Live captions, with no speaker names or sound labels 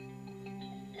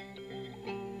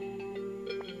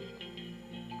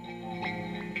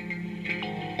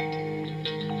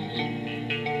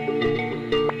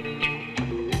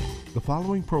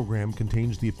following program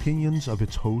contains the opinions of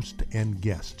its host and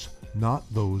guests, not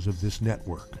those of this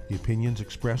network. The opinions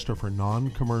expressed are for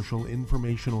non-commercial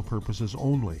informational purposes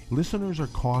only. Listeners are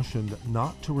cautioned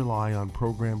not to rely on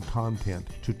program content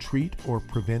to treat or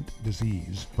prevent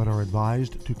disease, but are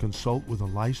advised to consult with a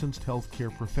licensed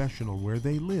healthcare professional where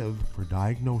they live for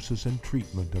diagnosis and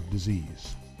treatment of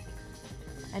disease.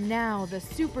 And now, the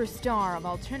superstar of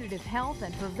alternative health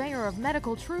and purveyor of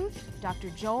medical truth, Dr.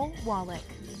 Joel Wallach.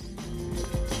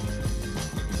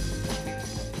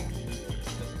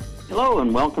 Hello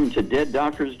and welcome to Dead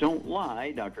Doctors Don't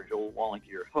Lie. Dr. Joel Wallach,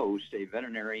 your host, a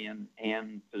veterinarian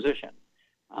and physician.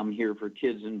 I'm here for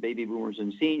kids and baby boomers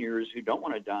and seniors who don't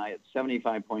want to die at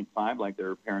 75.5 like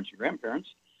their parents and grandparents.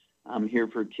 I'm here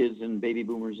for kids and baby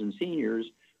boomers and seniors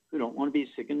who don't want to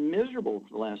be sick and miserable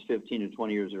for the last 15 to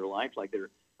 20 years of their life like their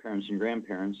parents and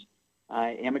grandparents.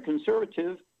 I am a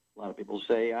conservative. A lot of people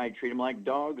say I treat them like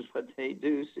dogs, but they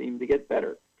do seem to get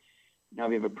better. Now,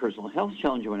 if you have a personal health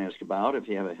challenge you want to ask about, if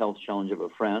you have a health challenge of a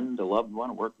friend, a loved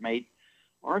one, a workmate,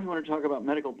 or if you want to talk about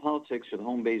medical politics or the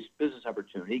home-based business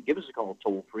opportunity, give us a call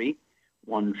toll-free,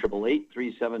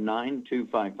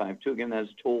 1-888-379-2552. Again, that's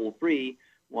toll-free,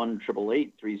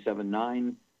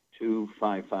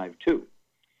 1-888-379-2552.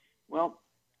 Well,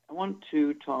 I want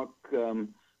to talk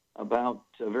about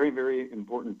a very, very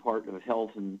important part of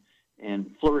health and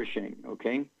flourishing,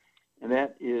 okay? And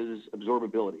that is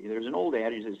absorbability. There's an old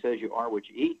adage that says you are what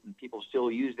you eat, and people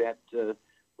still use that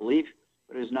belief,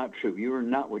 but it is not true. You are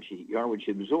not what you eat. You are what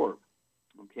you absorb,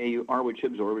 okay? You are what you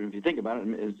absorb, and if you think about it,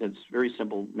 it's very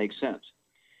simple, makes sense.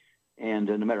 And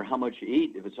no matter how much you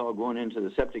eat, if it's all going into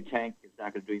the septic tank, it's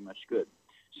not going to do you much good.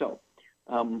 So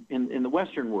in the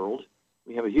Western world,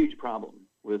 we have a huge problem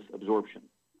with absorption.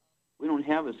 We don't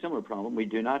have a similar problem. We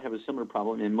do not have a similar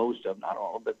problem in most of, not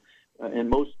all, but in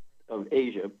most of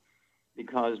Asia,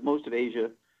 because most of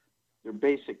Asia, their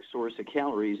basic source of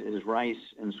calories is rice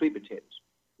and sweet potatoes.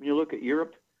 When you look at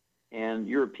Europe and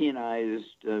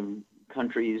Europeanized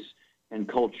countries and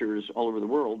cultures all over the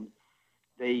world,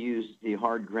 they use the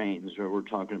hard grains, or we're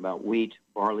talking about wheat,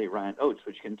 barley, rye, and oats,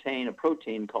 which contain a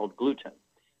protein called gluten.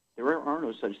 There are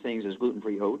no such things as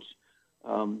gluten-free oats.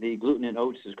 The gluten in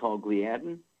oats is called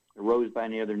gliadin. A rose by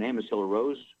any other name is still a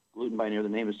rose. Gluten by any other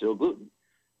name is still gluten.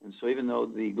 And so even though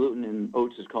the gluten in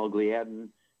oats is called gliadin,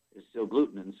 it's still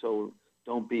gluten. And so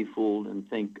don't be fooled and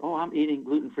think, oh, I'm eating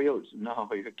gluten-free oats. No,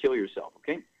 you're going to kill yourself,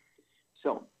 okay?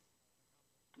 So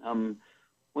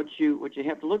what you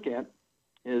have to look at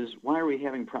is, why are we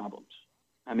having problems?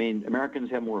 I mean,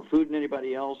 Americans have more food than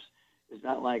anybody else. It's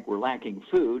not like we're lacking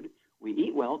food. We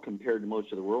eat well compared to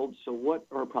most of the world. So what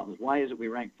are our problems? Why is it we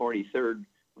rank 43rd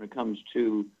when it comes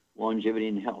to longevity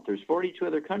and health? There's 42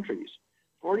 other countries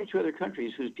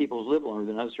whose peoples live longer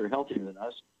than us or healthier than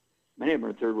us. Many of them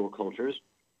are third world cultures.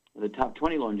 The top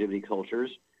 20 longevity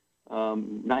cultures,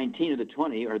 19 of the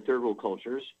 20 are third world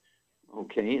cultures,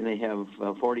 okay, and they have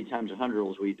 40 times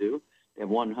 100-year-olds we do. They have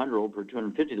 100-year-old per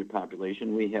 250 of their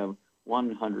population. We have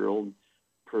 100-year-old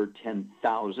per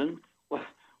 10,000.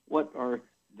 What are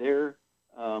their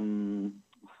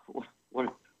what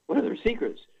are their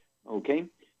secrets? Okay,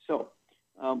 so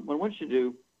what I want you to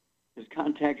do is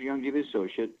contact your longevity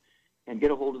associate and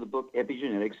get a hold of the book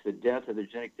Epigenetics: The Death of the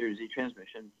Genetic Theory of Disease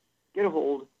Transmission. Get a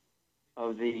hold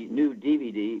of the new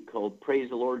DVD called Praise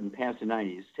the Lord and Pass the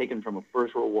 90s, taken from a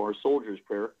First World War soldier's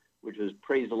prayer, which was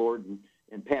Praise the Lord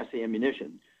and Pass the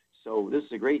Ammunition. So this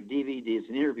is a great DVD. It's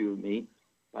an interview with me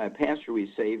by a pastor we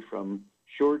saved from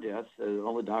sure death.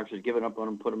 All the doctors given up on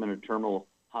him, put him in a terminal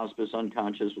hospice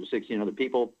unconscious with 16 other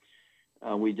people.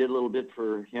 We did a little bit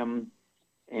for him,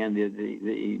 and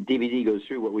the DVD goes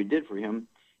through what we did for him.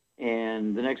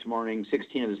 And the next morning,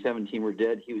 16 of the 17 were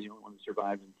dead. He was the only one that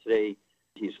survived. And today,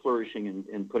 he's flourishing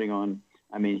and putting on,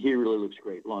 I mean, he really looks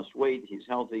great. Lost weight, he's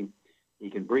healthy, he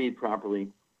can breathe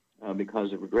properly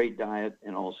because of a great diet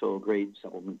and also a great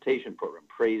supplementation program.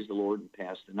 Praise the Lord and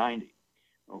Pass the 90.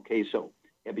 Okay, so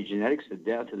Epigenetics: The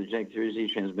Death of the Genetic Theory of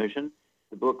Disease Transmission.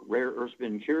 The book Rare Earth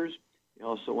Spin Cures. You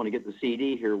also want to get the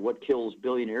CD here, What Kills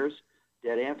Billionaires?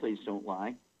 Dead Athletes Don't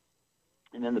Lie.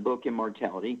 And then the book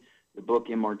Immortality,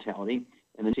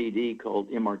 and the CD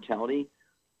called Immortality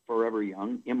Forever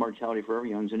Young. Immortality Forever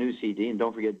Young is a new CD. And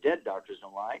don't forget Dead Doctors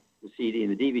Don't Lie, the CD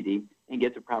and the DVD, and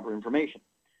get the proper information.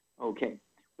 Okay,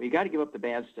 well, you got to give up the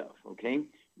bad stuff, okay?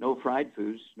 No fried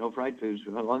foods. We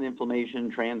have a lot of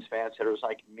inflammation, trans fats,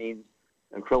 heterocyclamines,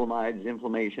 acrylamides,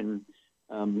 inflammation,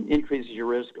 increases your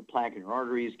risk of plaque in your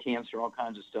arteries, cancer, all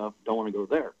kinds of stuff. Don't want to go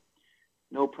there.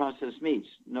 No processed meats.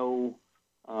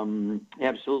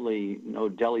 Absolutely no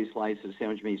deli slices,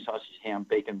 sandwich meat, sausage, ham,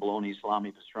 bacon, bologna,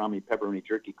 salami, pastrami, pepperoni,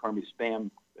 jerky, corned beef,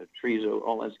 spam, trees,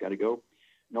 all that's got to go.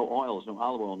 No oils, no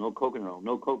olive oil, no coconut oil,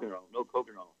 no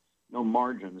no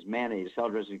margarines, mayonnaise,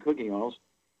 salad dressing, cooking oils,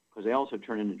 because they also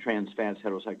turn into trans fats,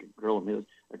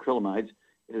 heterocyclic-acrylamides.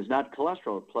 It is not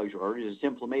cholesterol that plugs your arteries, it's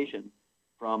inflammation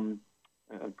from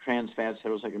trans fats,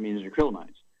 heterocyclamines, and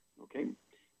acrylamides. Okay?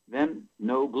 Then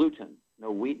no gluten,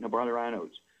 no wheat, no barley, rye, and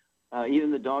oats.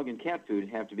 Even the dog and cat food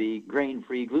have to be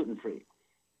grain-free, gluten-free.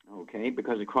 Okay?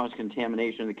 Because of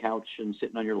cross-contamination of the couch and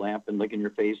sitting on your lap and licking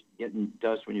your face, getting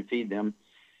dust when you feed them.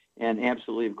 And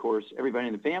absolutely, of course, everybody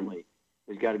in the family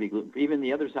has got to be gluten-free, even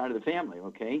the other side of the family,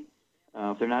 okay?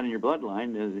 If they're not in your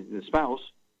bloodline, the spouse,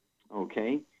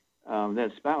 okay,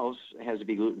 that spouse has to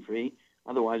be gluten-free.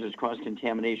 Otherwise, there's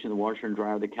cross-contamination in the washer and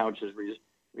dryer, the couches where you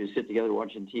sit together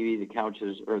watching TV, the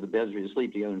couches or the beds where you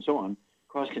sleep together, and so on.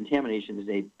 Cross-contamination is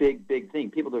a big, big thing.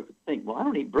 People think, well, I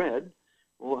don't eat bread.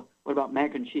 Well, what about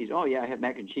mac and cheese? Oh, yeah, I have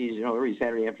mac and cheese, every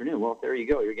Saturday afternoon. Well, there you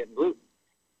go. You're getting gluten,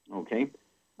 okay?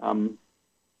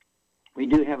 We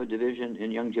do have a division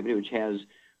in Youngevity which has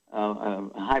a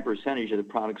high percentage of the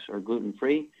products are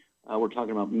gluten-free. We're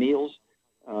talking about meals,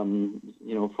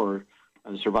 for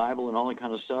survival and all that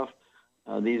kind of stuff.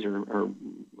 These are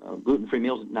gluten-free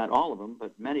meals. Not all of them,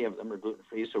 but many of them are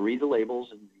gluten-free. So read the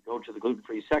labels and go to the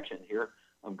gluten-free section here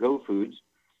of Go Foods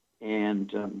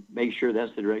and make sure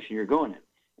that's the direction you're going in.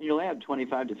 And you'll add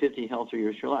 25 to 50 healthier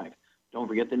years to your life. Don't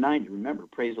forget the 90. Remember,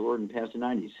 praise the Lord and pass the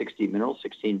 90. 60 minerals,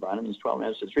 16 vitamins, 12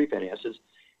 acids, 3 fatty acids.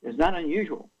 It's not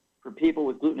unusual for people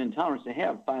with gluten intolerance to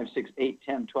have 5, 6, 8,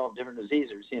 10, 12 different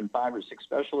diseases. We're seeing 5 or 6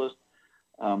 specialists.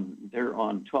 They're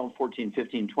on 12, 14,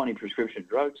 15, 20 prescription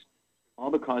drugs, all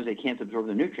because they can't absorb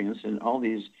the nutrients. And all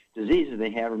these diseases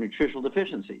they have are nutritional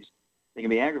deficiencies. They can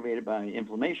be aggravated by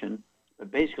inflammation,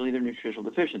 but basically they're nutritional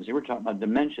deficiency. We're talking about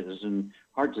dementias and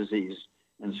heart disease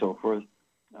and so forth.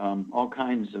 All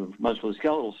kinds of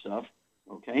musculoskeletal stuff,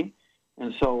 okay?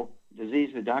 And so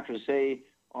disease the doctors say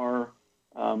are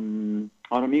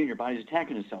autoimmune, your body's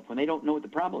attacking itself. When they don't know what the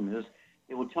problem is,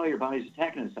 they will tell your body's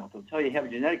attacking itself. They'll tell you have a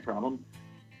genetic problem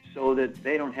so that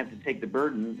they don't have to take the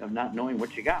burden of not knowing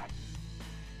what you got,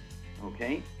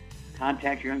 okay?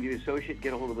 Contact your Youngevity associate,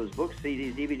 get a hold of those books,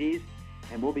 CDs, DVDs,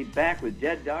 and we'll be back with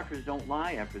Dead Doctors Don't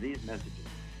Lie after these messages.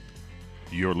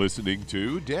 You're listening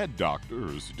to Dead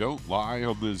Doctors Don't Lie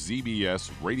on the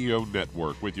ZBS Radio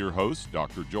Network with your host,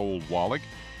 Dr. Joel Wallach.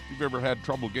 If you've ever had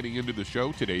trouble getting into the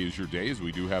show, today is your day, as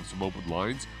we do have some open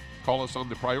lines. Call us on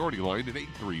the priority line at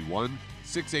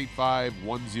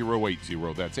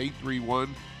 831-685-1080. That's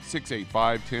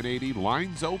 831-685-1080.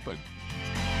 Lines open.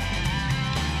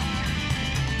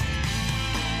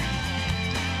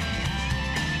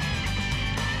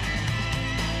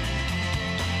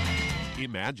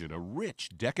 Imagine a rich,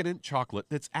 decadent chocolate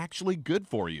that's actually good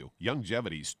for you.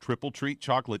 Youngevity's Triple Treat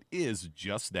chocolate is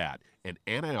just that, an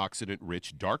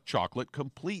antioxidant-rich dark chocolate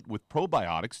complete with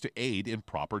probiotics to aid in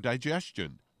proper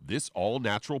digestion. This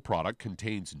all-natural product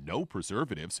contains no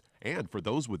preservatives, and for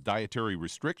those with dietary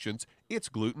restrictions, it's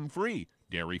gluten-free,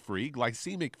 dairy-free,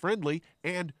 glycemic-friendly,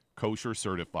 and kosher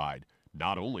certified.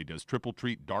 Not only does Triple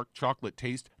Treat dark chocolate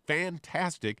taste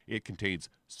fantastic, it contains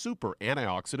super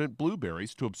antioxidant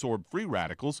blueberries to absorb free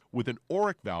radicals with an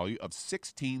ORAC value of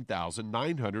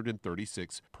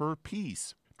 16,936 per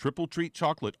piece. Triple Treat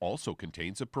chocolate also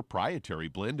contains a proprietary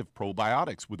blend of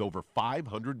probiotics with over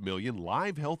 500 million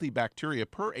live healthy bacteria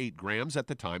per 8 grams at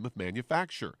the time of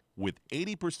manufacture, with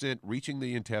 80% reaching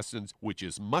the intestines, which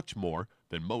is much more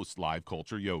than most live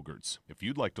culture yogurts. If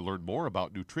you'd like to learn more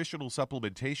about nutritional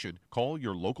supplementation, call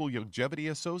your local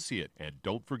Youngevity associate, and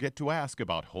don't forget to ask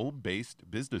about home-based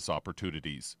business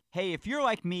opportunities. Hey, if you're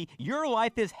like me, your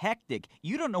life is hectic.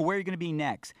 You don't know where you're going to be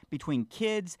next. Between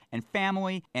kids and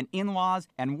family and in-laws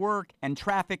and work and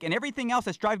traffic and everything else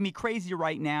that's driving me crazy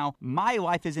right now, my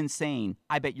life is insane.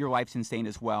 I bet your life's insane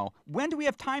as well. When do we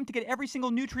have time to get every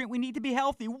single nutrient we need to be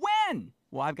healthy? When?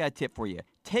 Well, I've got a tip for you.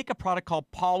 Take a product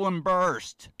called Pollen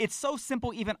Burst. It's so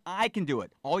simple, even I can do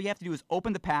it. All you have to do is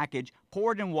open the package,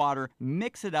 pour it in water,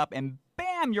 mix it up, and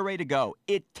bam, you're ready to go.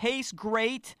 It tastes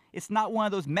great. It's not one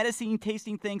of those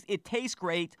medicine-tasting things. It tastes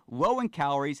great, low in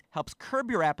calories, helps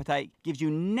curb your appetite, gives you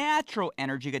natural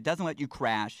energy that doesn't let you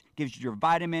crash, gives you your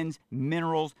vitamins,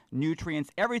 minerals, nutrients,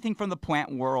 everything from the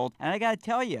plant world. And I got to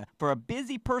tell you, for a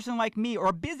busy person like me or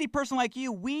a busy person like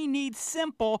you, we need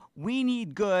simple, we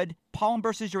need good. Pollen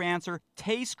Burst is your answer.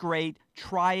 Tastes great.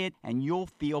 Try it, and you'll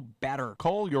feel better.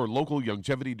 Call your local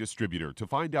Youngevity distributor to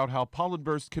find out how Pollen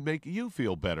Burst can make you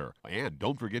feel better. And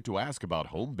don't forget to ask about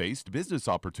home-based business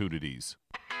opportunities.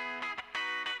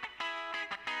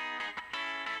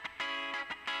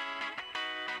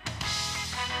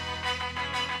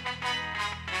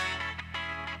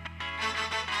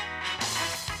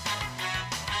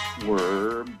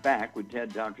 We're back with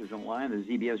TED Doctors Online, the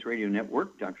ZBS Radio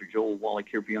Network. Dr. Joel Wallach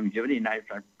here for Longevity Night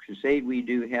Crusade. We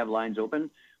do have lines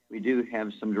open. We do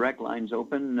have some direct lines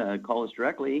open. Call us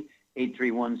directly,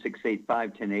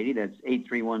 831-685-1080. That's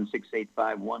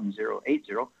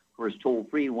 831-685-1080. Of course,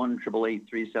 toll-free,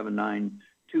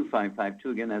 1-888-379-2552.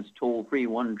 Again, that's toll-free,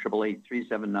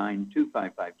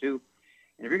 1-888-379-2552.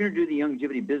 And if you're going to do the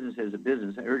longevity business as a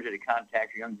business, I urge you to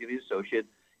contact your longevity associate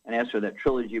and ask for that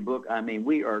trilogy book. I mean,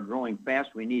 we are growing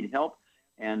fast. We need help.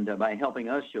 And by helping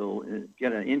us, you'll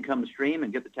get an income stream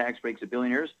and get the tax breaks of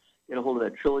billionaires. Get a hold of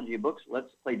that trilogy of books, Let's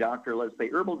Play Doctor, Let's Play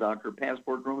Herbal Doctor,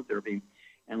 Passport Aromatherapy,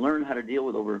 and learn how to deal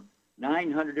with over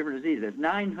 900 different diseases. That's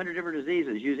 900 different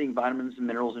diseases using vitamins and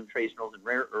minerals and trace minerals and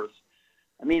rare earths,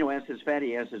 amino acids,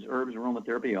 fatty acids, herbs,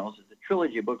 aromatherapy. Also, the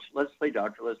trilogy of books, Let's Play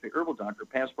Doctor, Let's Play Herbal Doctor,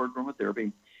 Passport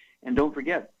Aromatherapy. And don't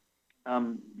forget,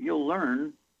 you'll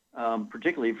learn,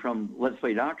 particularly from Let's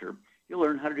Play Doctor, you'll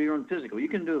learn how to do your own physical. You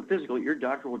can do a physical. Your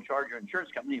doctor will charge your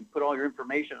insurance company and put all your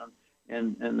information on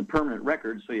and the permanent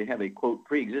record, so you have a, quote,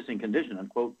 pre-existing condition,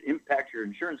 unquote, impact your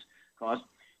insurance costs.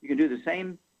 You can do the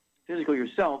same physical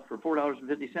yourself for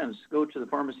 $4.50. Go to the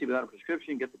pharmacy without a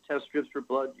prescription, get the test strips for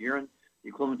blood, urine, the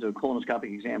equivalent of a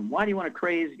colonoscopic exam. Why do you want a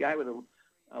crazy guy with a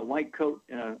white coat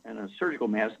and a surgical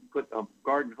mask put a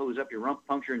garden hose up your rump,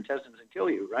 puncture intestines, and kill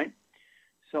you, right?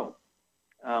 So,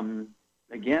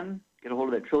 again, get a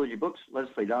hold of that trilogy books,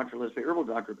 Let's Play Doctor, Let's Play Herbal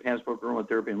Doctor, Passport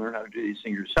Aromatherapy, and learn how to do these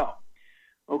things yourself.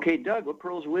 Okay, Doug, what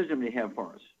pearls of wisdom do you have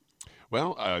for us?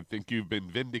 Well, I think you've been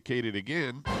vindicated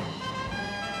again.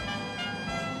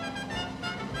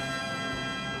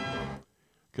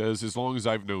 Because as long as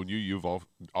I've known you, you've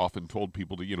often told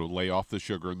people to, lay off the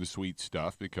sugar and the sweet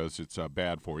stuff because it's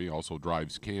bad for you. Also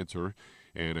drives cancer.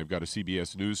 And I've got a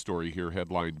CBS News story here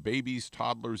headlined, Babies,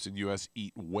 Toddlers in U.S.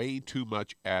 eat way too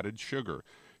much added sugar.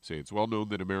 Say it's well known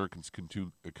that Americans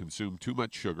consume too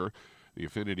much sugar. The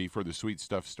affinity for the sweet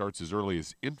stuff starts as early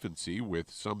as infancy,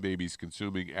 with some babies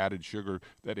consuming added sugar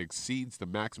that exceeds the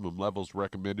maximum levels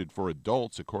recommended for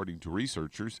adults, according to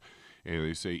researchers. And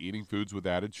they say eating foods with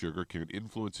added sugar can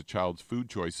influence a child's food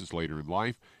choices later in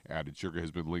life. Added sugar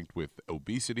has been linked with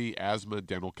obesity, asthma,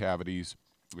 dental cavities,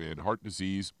 and heart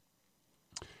disease.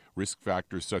 Risk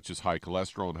factors such as high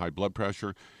cholesterol and high blood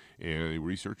pressure. And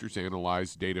researchers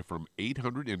analyzed data from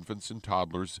 800 infants and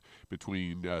toddlers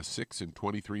between 6 and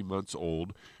 23 months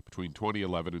old between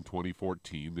 2011 and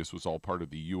 2014. This was all part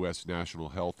of the U.S. National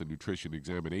Health and Nutrition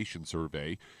Examination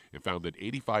Survey, and found that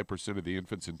 85% of the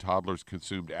infants and toddlers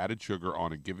consumed added sugar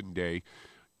on a given day,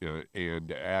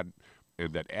 and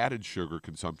that added sugar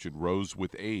consumption rose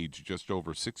with age. Just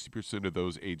over 60% of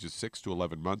those ages 6 to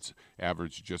 11 months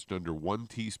averaged just under 1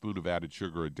 teaspoon of added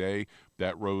sugar a day.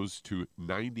 That rose to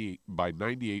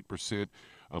 98%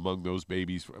 among those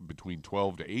babies between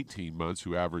 12 to 18 months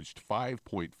who averaged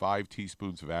 5.5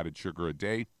 teaspoons of added sugar a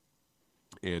day.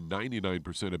 And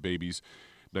 99% of babies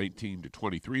 19 to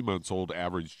 23 months old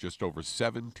averaged just over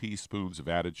 7 teaspoons of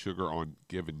added sugar on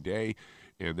a given day.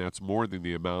 And that's more than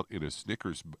the amount in a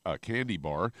Snickers candy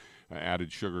bar.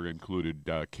 Added sugar included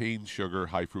cane sugar,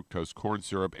 high fructose corn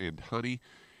syrup, and honey.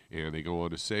 And they go on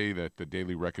to say that the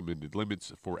daily recommended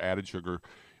limits for added sugar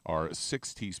are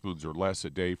 6 teaspoons or less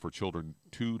a day for children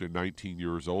 2 to 19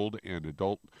 years old and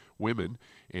adult women,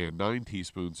 and 9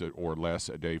 teaspoons or less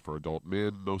a day for adult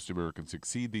men. Most Americans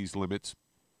exceed these limits.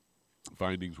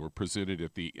 Findings were presented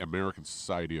at the American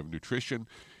Society of Nutrition.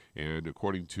 And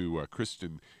according to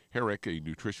Kristen Herrick, a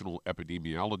nutritional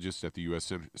epidemiologist at the U.S.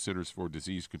 Centers for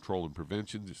Disease Control and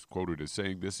Prevention, is quoted as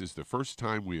saying, "This is the first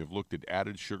time we have looked at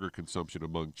added sugar consumption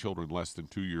among children less than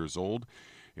 2 years old,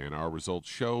 and our results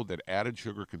show that added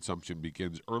sugar consumption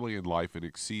begins early in life and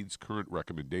exceeds current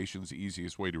recommendations. The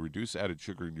easiest way to reduce added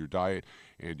sugar in your diet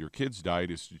and your kids'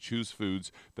 diet is to choose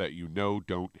foods that you know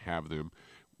don't have them,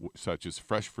 such as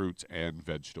fresh fruits and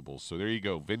vegetables." So there you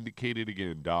go. Vindicated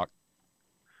again, Doc.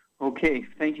 Okay,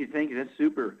 thank you. That's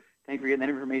super. Thank you for getting that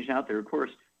information out there. Of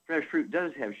course, fresh fruit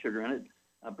does have sugar in it,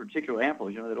 particularly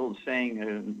apples. You know, that old saying,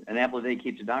 an apple a day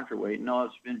keeps a doctor away. No,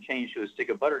 it's been changed to a stick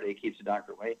of butter a day keeps a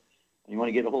doctor away. And you want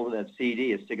to get a hold of that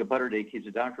CD, a stick of butter a day keeps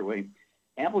a doctor away.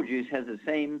 Apple juice has the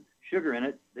same sugar in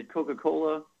it that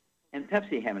Coca-Cola and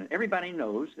Pepsi have in it. Everybody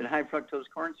knows that high fructose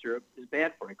corn syrup is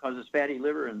bad for you. It causes fatty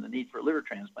liver and the need for a liver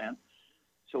transplant.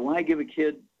 So why give a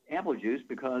kid apple juice?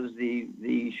 Because the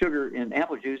sugar in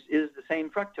apple juice is the same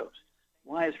fructose.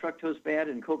 Why is fructose bad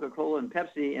in Coca-Cola and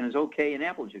Pepsi and is okay in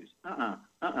apple juice?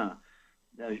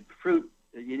 The fruit,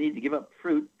 you need to give up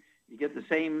fruit. You get the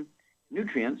same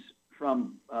nutrients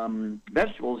from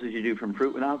vegetables as you do from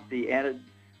fruit without the added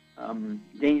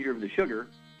danger of the sugar.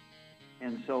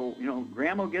 And so, you know,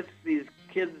 Grandma gets these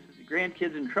kids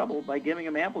grandkids in trouble by giving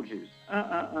them apple juice.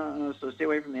 So stay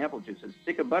away from the apple juice. A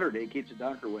stick of butter day keeps the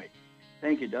doctor away.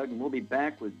 Thank you, Doug, and we'll be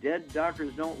back with Dead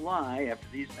Doctors Don't Lie after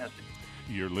these messages.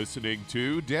 You're listening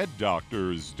to Dead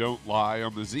Doctors Don't Lie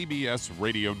on the ZBS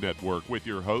Radio Network with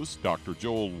your host, Dr.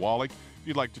 Joel Wallach. If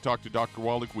you'd like to talk to Dr.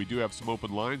 Wallach, we do have some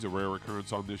open lines, a rare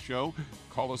occurrence on this show.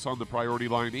 Call us on the priority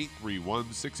line,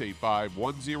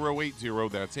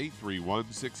 831-685-1080. That's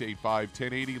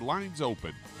 831-685-1080. Lines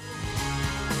open.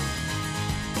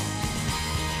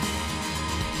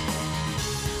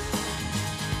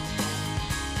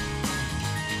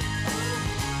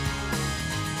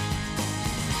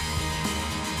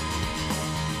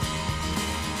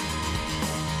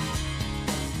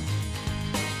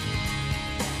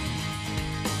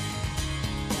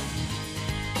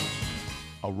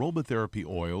 Aromatherapy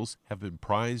oils have been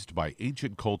prized by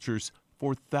ancient cultures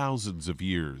for thousands of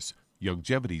years.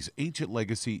 Youngevity's ancient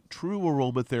legacy, True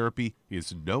Aromatherapy,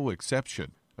 is no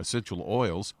exception. Essential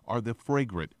oils are the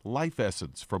fragrant life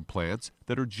essence from plants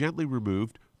that are gently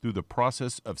removed through the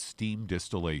process of steam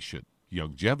distillation.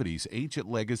 Youngevity's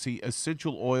ancient legacy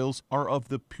essential oils are of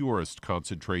the purest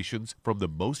concentrations from the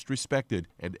most respected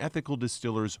and ethical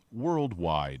distillers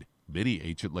worldwide. Many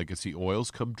Ancient Legacy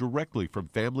oils come directly from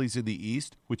families in the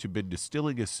East which have been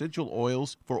distilling essential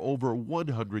oils for over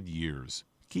 100 years.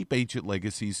 Keep Ancient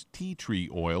Legacy's tea tree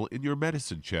oil in your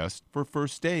medicine chest for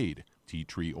first aid. Tea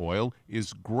tree oil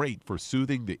is great for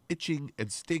soothing the itching and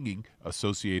stinging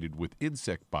associated with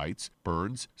insect bites,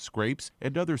 burns, scrapes,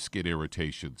 and other skin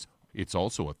irritations. It's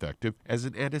also effective as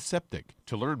an antiseptic.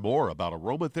 To learn more about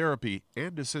aromatherapy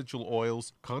and essential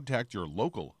oils, contact your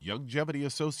local Youngevity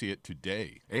associate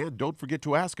today. And don't forget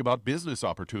to ask about business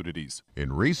opportunities.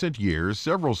 In recent years,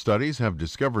 several studies have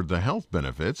discovered the health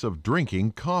benefits of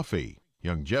drinking coffee.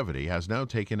 Youngevity has now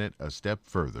taken it a step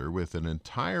further with an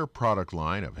entire product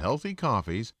line of healthy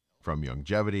coffees from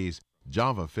Youngevity's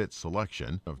JavaFit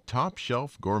selection of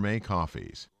top-shelf gourmet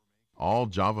coffees. All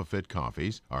JavaFit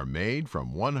coffees are made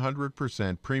from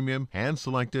 100% premium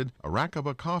hand-selected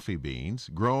Arabica coffee beans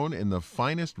grown in the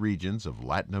finest regions of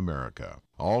Latin America,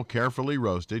 all carefully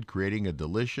roasted, creating a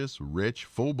delicious, rich,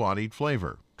 full-bodied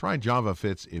flavor. Try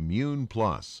JavaFit's Immune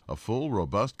Plus, a full,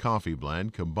 robust coffee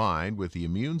blend combined with the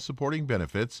immune-supporting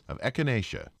benefits of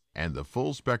echinacea and the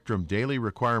full-spectrum daily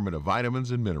requirement of vitamins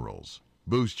and minerals.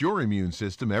 Boost your immune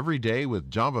system every day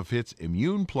with JavaFit's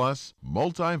Immune Plus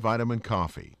multivitamin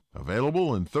coffee.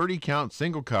 Available in 30-count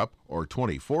single cup or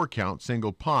 24-count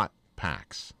single pot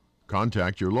packs.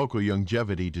 Contact your local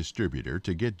Youngevity distributor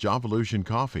to get Javalution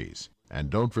coffees. And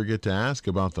don't forget to ask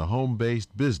about the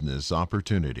home-based business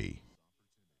opportunity.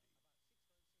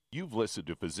 You've listened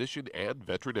to physician and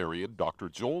veterinarian Dr.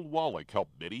 Joel Wallach help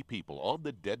many people on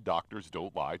the Dead Doctors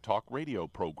Don't Lie talk radio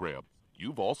program.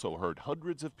 You've also heard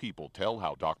hundreds of people tell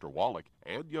how Dr. Wallach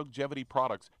and Youngevity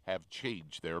products have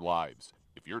changed their lives.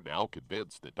 If you're now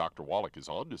convinced that Dr. Wallach is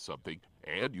onto something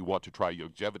and you want to try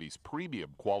Youngevity's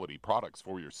premium quality products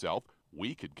for yourself,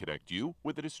 we can connect you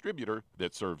with a distributor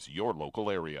that serves your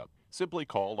local area. Simply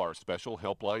call our special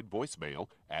helpline voicemail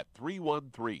at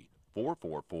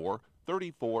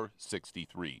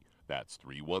 313-444-3463. That's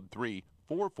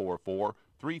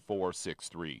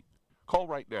 313-444-3463. Call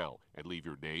right now and leave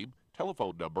your name,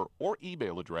 telephone number, or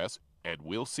email address, and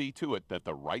we'll see to it that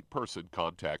the right person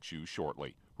contacts you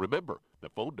shortly. Remember, the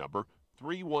phone number,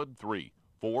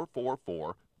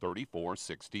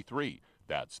 313-444-3463.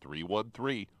 That's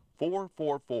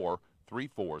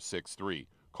 313-444-3463.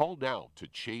 Call now to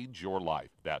change your life.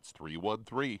 That's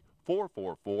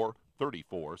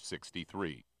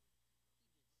 313-444-3463.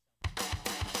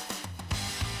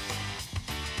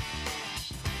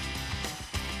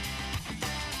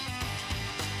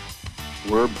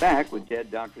 We're back with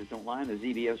Dead Doctors Don't Lie on the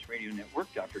ZBS Radio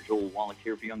Network. Dr. Joel Wallach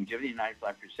here for Youngevity,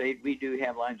 95 Crusade. We do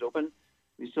have lines open.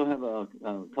 We still have a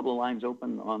couple of lines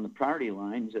open on the priority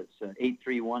lines. It's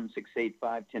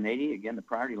 831-685-1080. Again, the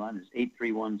priority line is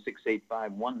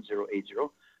 831-685-1080.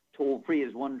 Toll free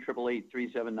is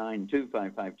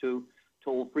 1-888-379-2552.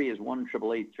 Toll free is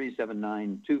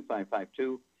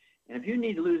 1-888-379-2552. And if you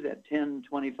need to lose that 10,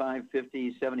 25,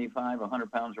 50, 75,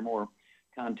 100 pounds or more,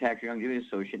 contact your Youngevity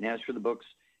associate and ask for the books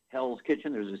Hell's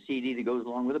Kitchen. There's a CD that goes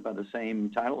along with it by the same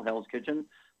title, Hell's Kitchen.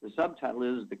 The subtitle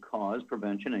is The Cause,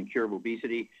 Prevention, and Cure of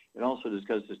Obesity. It also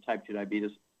discusses type 2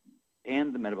 diabetes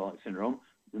and the metabolic syndrome.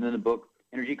 And then the book,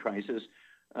 Energy Crisis,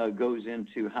 goes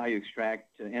into how you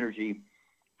extract energy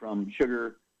from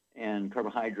sugar and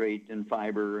carbohydrate and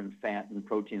fiber and fat and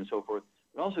protein and so forth.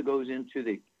 It also goes into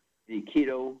the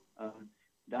keto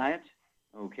diet,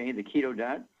 okay, the keto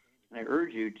diet. And I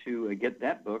urge you to get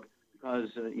that book because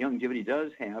Youngevity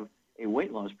does have a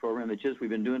weight loss program that we've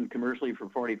been doing commercially for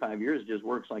 45 years. It just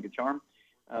works like a charm.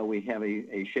 We have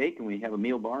a shake and we have a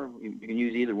meal bar. You can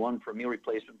use either one for a meal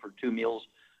replacement for 2 meals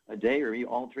a day, or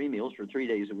all 3 meals for 3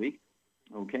 days a week.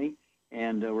 Okay,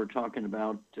 and we're talking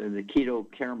about the keto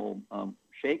caramel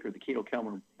shake or the keto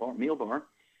caramel meal bar,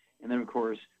 and then of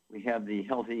course we have the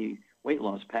healthy weight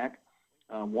loss pack,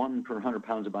 1 per 100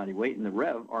 pounds of body weight, and the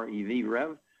Rev, R-E-V,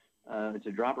 Rev. It's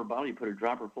a dropper bottle. You put a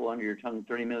dropper full under your tongue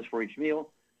 30 minutes for each meal.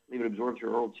 Leave it absorb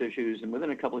through oral tissues, and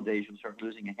within a couple of days, you'll start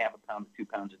losing a half a pound to 2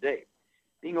 pounds a day.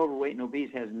 Being overweight and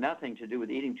obese has nothing to do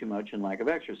with eating too much and lack of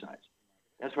exercise.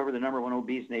 That's why we're the #1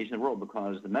 obese nation in the world,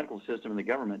 because the medical system and the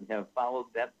government have followed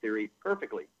that theory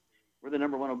perfectly. We're the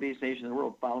 #1 obese nation in the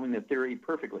world, following the theory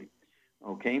perfectly.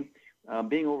 Okay?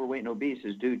 Being overweight and obese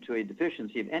is due to a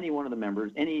deficiency of any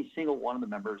single one of the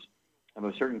members of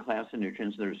a certain class of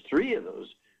nutrients. There's 3 of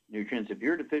those nutrients. If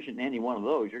you're deficient in any one of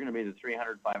those, you're going to be the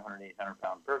 300, 500,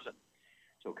 800-pound person.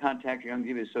 So contact your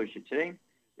Youngevity associate today.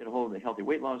 Get a hold of the Healthy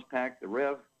Weight Loss Pack, the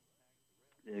Rev,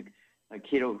 the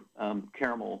Keto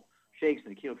Caramel Shakes,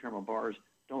 and the Keto Caramel Bars.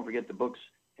 Don't forget the books,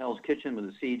 Hell's Kitchen with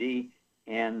a CD,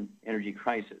 and Energy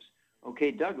Crisis.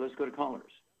 Okay, Doug, let's go to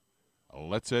callers.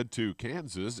 Let's head to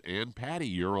Kansas, and Patty,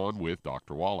 you're on with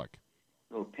Dr. Wallach.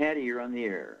 So, Patty, you're on the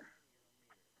air.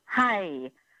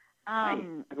 Hi. Hi. How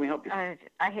can we help you? I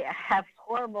have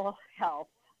horrible health.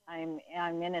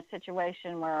 I'm in a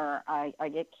situation where I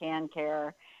get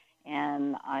CanCare,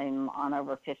 and I'm on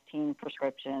over 15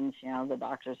 prescriptions. You know, the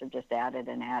doctors have just added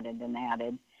and added and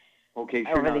added okay,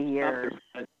 sure. over Now, the years.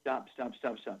 Stop.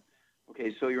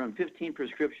 Okay, so you're on 15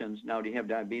 prescriptions. Now, do you have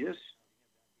diabetes?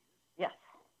 Yes.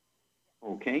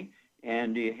 Okay.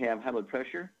 And do you have high blood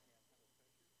pressure?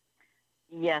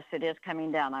 Yes, it is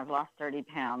coming down. I've lost 30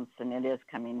 pounds, and it is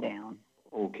coming down.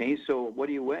 Okay, so what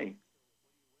do you weigh?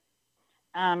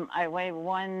 I weigh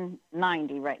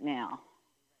 190 right now.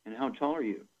 And how tall are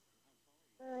you?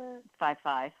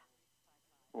 5'5".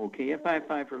 Okay, at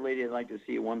 5'5" for a lady, I'd like to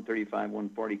see a 135,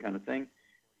 140 kind of thing.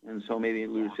 And so maybe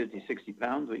lose 50, 60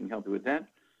 pounds. We can help you with that.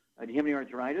 Do you have any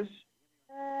arthritis?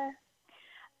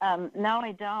 No,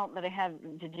 I don't, but I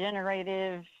have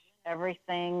degenerative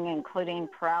everything, including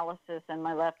paralysis in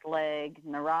my left leg,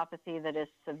 neuropathy that is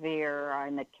severe.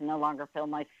 I can no longer feel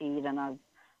my feet, and I've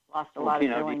lost a lot of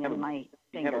feeling in my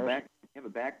fingers. Do you have a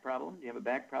back problem? Do you have a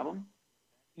back problem?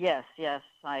 Yes.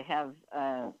 I have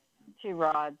 2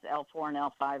 rods, L4 and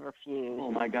L5 are fused.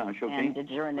 Oh, my gosh, okay. And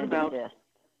degenerative disc.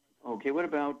 Okay, what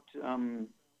about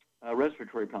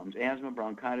respiratory problems, asthma,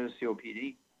 bronchitis,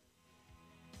 COPD?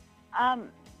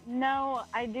 No,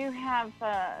 I do have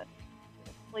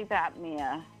sleep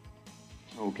apnea.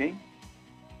 Okay.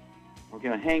 Okay,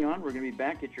 now hang on. We're going to be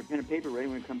back. Get your pen and paper ready.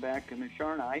 When we come back, Ms.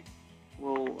 Shar and I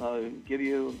will give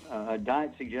you a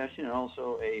diet suggestion and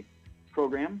also a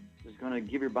program that's going to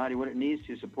give your body what it needs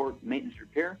to support maintenance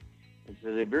repair. This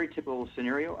is a very typical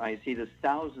scenario. I see this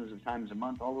thousands of times a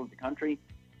month all over the country.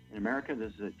 In America,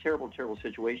 this is a terrible, terrible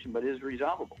situation, but it is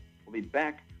resolvable. We'll be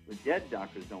back with Dead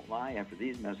Doctors Don't Lie after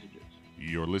these messages.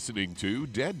 You're listening to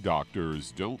Dead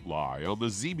Doctors Don't Lie on the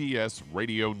ZBS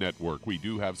Radio Network. We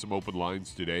do have some open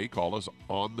lines today. Call us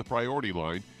on the priority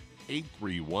line,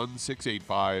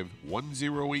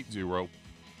 831-685-1080.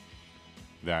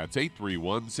 That's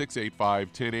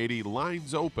 831-685-1080.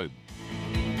 Lines open.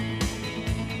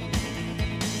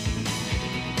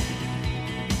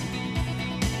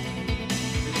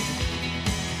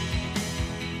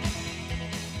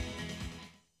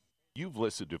 You've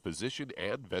listened to physician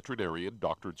and veterinarian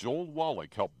Dr. Joel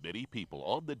Wallach help many people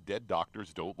on the Dead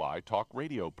Doctors Don't Lie talk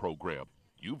radio program.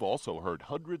 You've also heard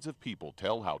hundreds of people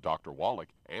tell how Dr. Wallach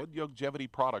and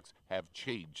Youngevity products have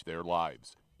changed their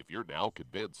lives. If you're now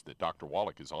convinced that Dr.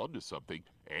 Wallach is onto something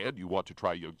and you want to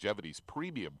try Youngevity's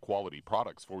premium quality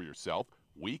products for yourself,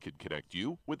 we can connect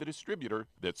you with a distributor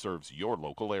that serves your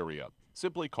local area.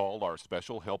 Simply call our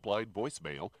special helpline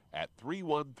voicemail at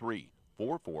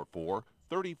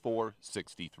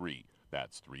 313-444-3463.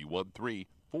 That's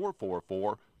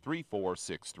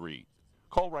 313-444-3463.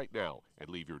 Call right now and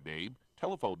leave your name,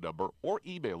 telephone number, or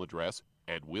email address,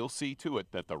 and we'll see to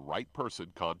it that the right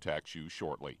person contacts you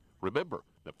shortly. Remember,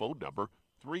 the phone number,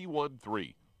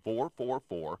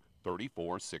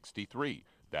 313-444-3463.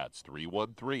 That's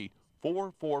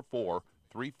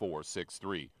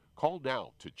 313-444-3463. Call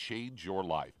now to change your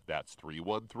life. That's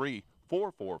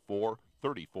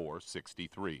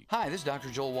 313-444-3463. Hi, this is Dr.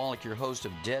 Joel Wallach, your host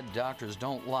of Dead Doctors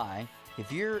Don't Lie. If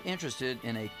you're interested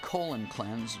in a colon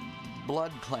cleanse,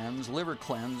 blood cleanse, liver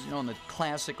cleanse, in the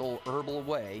classical herbal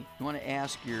way, you want to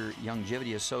ask your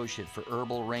Youngevity associate for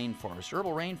Herbal Rainforest.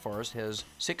 Herbal Rainforest has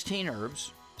 16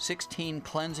 herbs, 16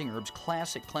 cleansing herbs,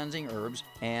 classic cleansing herbs,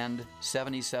 and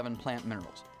 77 plant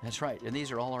minerals. That's right, and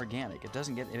these are all organic. It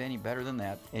doesn't get any better than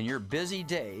that. In your busy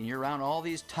day, and you're around all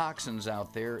these toxins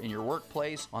out there in your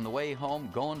workplace, on the way home,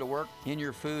 going to work, in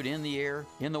your food, in the air,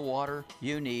 in the water,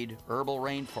 you need Herbal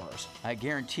Rainforest. I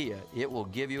guarantee you, it will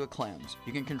give you a cleanse.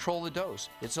 You can control the dose.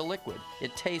 It's a liquid.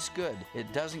 It tastes good.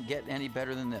 It doesn't get any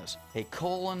better than this. A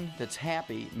colon that's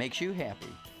happy makes you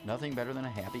happy. Nothing better than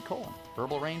a happy colon.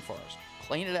 Herbal Rainforest.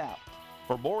 Clean it out.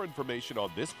 For more information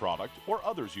on this product or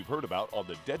others you've heard about on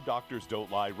the Dead Doctors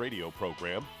Don't Lie radio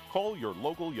program, call your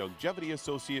local Youngevity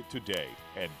associate today.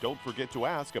 And don't forget to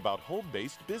ask about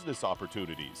home-based business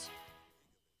opportunities.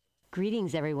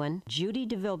 Greetings, everyone. Judy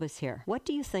DeVilbus here. What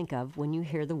do you think of when you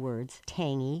hear the words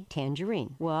tangy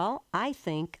tangerine? Well, I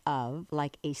think of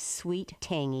like a sweet,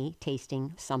 tangy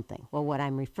tasting something. Well, what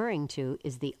I'm referring to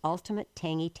is the Ultimate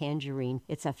Tangy Tangerine.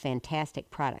 It's a fantastic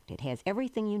product. It has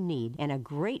everything you need, and a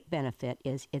great benefit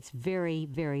is it's very,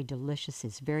 very delicious.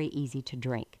 It's very easy to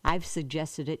drink. I've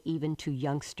suggested it even to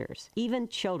youngsters. Even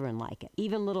children like it.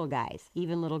 Even little guys.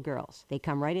 Even little girls. They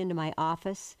come right into my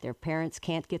office. Their parents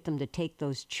can't get them to take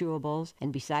those chewables,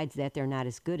 and besides that, they're not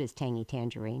as good as Tangy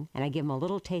Tangerine. And I give them a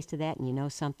little taste of that, and you know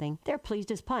something? They're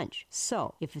pleased as punch.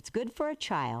 So, if it's good for a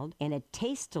child and it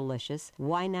tastes delicious,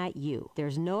 why not you?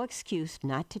 There's no excuse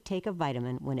not to take a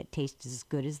vitamin when it tastes as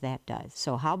good as that does.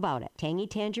 So how about it? Tangy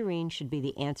Tangerine should be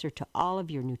the answer to all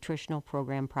of your nutritional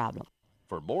program problems.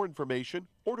 For more information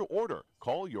or to order,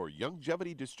 call your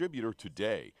Youngevity distributor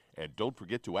today. And don't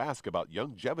forget to ask about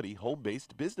Youngevity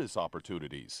home-based business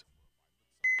opportunities.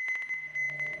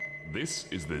 This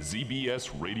is the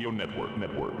ZBS Radio Network.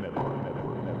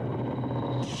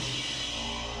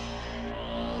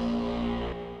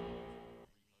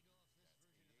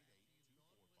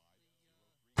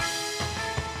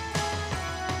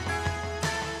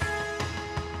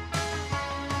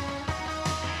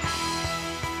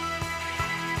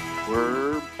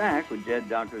 We're back with Dead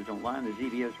Doctors Don't Lie on the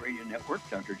ZBS Radio Network.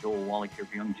 Dr. Joel Wallach here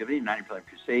for Youngevity, 95 Life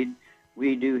Crusade.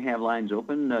 We do have lines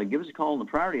open. Give us a call on the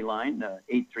priority line,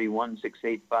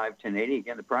 831-685-1080.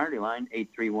 Again, the priority line,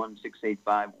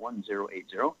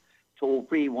 831-685-1080.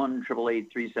 Toll-free,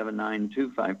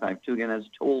 1-888-379-2552. Again, that's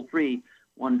toll-free,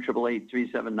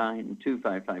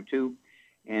 1-888-379-2552.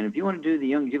 And if you want to do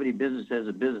the Youngevity business as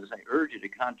a business, I urge you to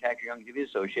contact your Youngevity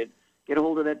associate. Get a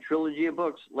hold of that trilogy of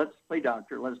books, Let's Play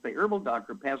Doctor, Let's Play Herbal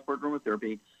Doctor, Passport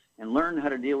Aromatherapy, and learn how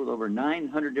to deal with over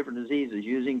 900 different diseases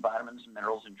using vitamins and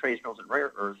minerals and trace minerals and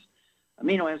rare earths,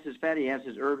 amino acids, fatty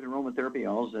acids, herbs, and aromatherapy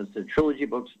oils. That's the trilogy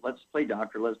books, Let's Play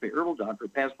Doctor, Let's Play Herbal Doctor,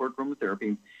 Passport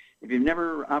Aromatherapy. If you've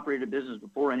never operated a business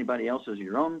before, anybody else's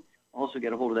your own, also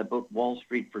get a hold of that book, Wall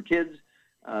Street for Kids.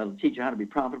 It'll teach you how to be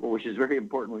profitable, which is very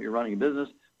important when you're running a business,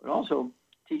 but also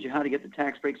teach you how to get the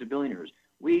tax breaks of billionaires.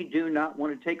 We do not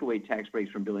want to take away tax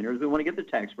breaks from billionaires. We want to get the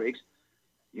tax breaks.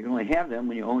 You can only have them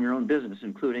when you own your own business,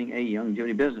 including a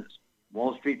Youngevity business.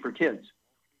 Wall Street for Kids.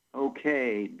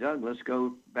 Okay, Doug, let's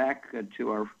go back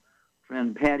to our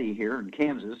friend Patty here in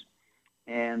Kansas.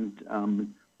 And,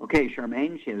 okay,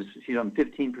 Charmaine, she's on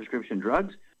 15 prescription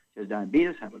drugs. She has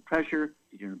diabetes, high blood pressure,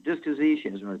 degenerative disc disease. She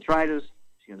has arthritis.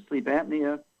 She has sleep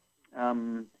apnea.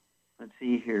 Let's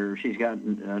see here. She's got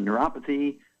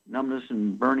neuropathy, numbness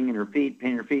and burning in her feet,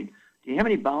 pain in her feet. Do you have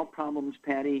any bowel problems,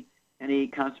 Patty? Any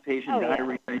constipation,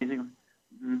 diarrhea, anything?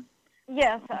 Mm-hmm.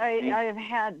 Yes, I have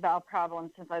had bowel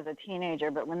problems since I was a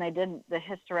teenager, but when they did the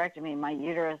hysterectomy, my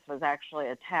uterus was actually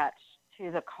attached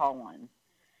to the colon.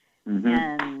 Mm-hmm.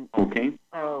 And okay.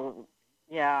 So,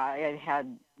 yeah, I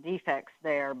had defects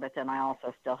there, but then I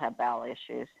also still have bowel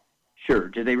issues. Sure.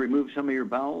 Did they remove some of your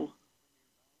bowel?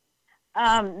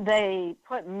 They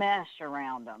put mesh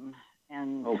around them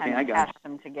and kind of patched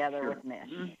them together with mesh.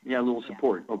 Mm-hmm. Yeah, a little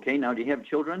support. Yeah. Okay, now do you have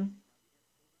children?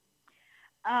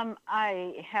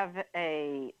 I have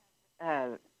a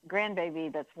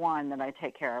grandbaby that's one that I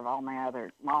take care of. All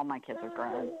my kids are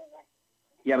grown.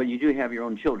 Yeah, but you do have your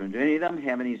own children. Do any of them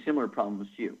have any similar problems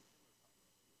to you?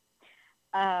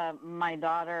 My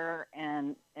daughter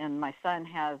and my son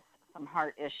has some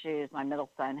heart issues. My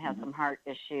middle son has some heart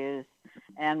issues,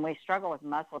 and we struggle with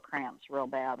muscle cramps real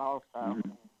bad also.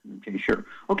 Mm-hmm. Okay, sure.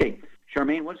 Okay,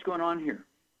 Charmaine, what's going on here?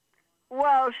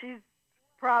 Well, she's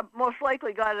most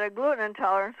likely got a gluten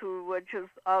intolerance, which is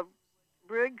a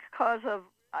big cause of,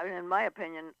 in my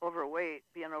opinion,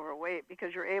 being overweight,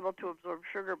 because you're able to absorb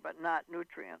sugar but not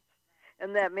nutrients.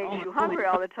 And that makes you hungry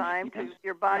all the time because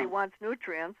your body wants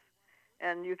nutrients,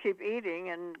 and you keep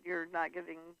eating, and you're not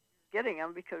getting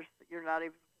them because you're not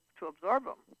able to absorb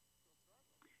them.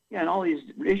 Yeah, and all these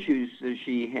issues that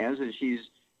she has is she's,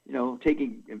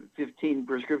 taking 15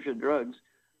 prescription drugs.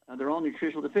 they're all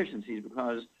nutritional deficiencies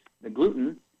because the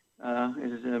gluten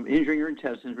is injuring her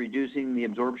intestines, reducing the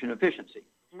absorption efficiency.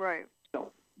 Right.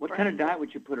 So what kind of diet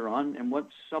would you put her on, and what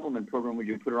supplement program would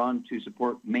you put her on to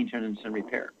support maintenance and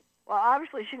repair? Well,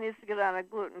 obviously she needs to get on a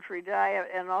gluten-free diet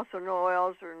and also no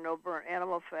oils or no burnt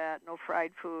animal fat, no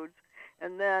fried foods.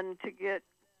 And then to get,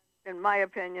 in my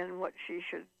opinion, what she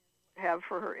should have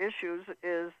for her issues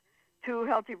is 2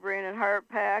 Healthy Brain and Heart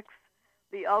Packs,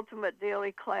 the Ultimate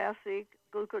Daily Classic,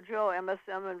 Glucogel,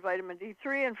 MSM, and vitamin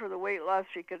D3, and for the weight loss,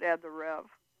 she could add the Rev.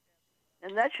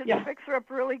 And that should fix her up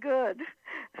really good.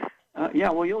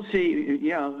 Well, you'll see,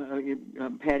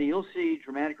 Patty, you'll see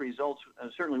dramatic results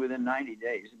certainly within 90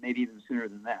 days, maybe even sooner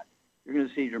than that. You're going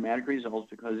to see dramatic results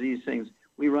because these things,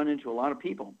 we run into a lot of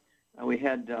people. We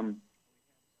had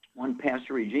one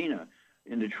Pastor Regina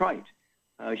in Detroit.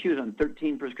 She was on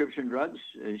 13 prescription drugs.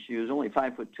 She was only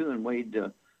 5'2" and weighed,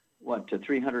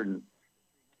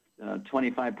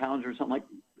 325 pounds or something like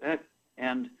that.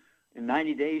 And in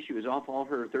 90 days, she was off all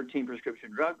her 13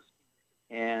 prescription drugs.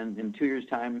 And in 2 years'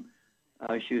 time,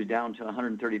 she was down to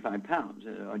 135 pounds,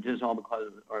 just all because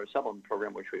of our supplement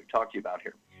program, which we've talked to you about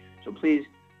here. So please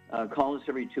call us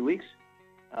every 2 weeks.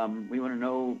 We want to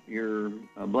know your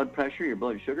blood pressure, your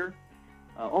blood sugar.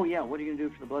 What are you going to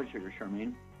do for the blood sugar,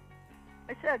 Charmaine?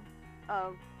 I said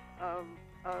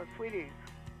Sweeties.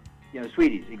 Yeah,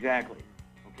 Sweeties, exactly.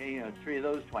 Okay, 3 of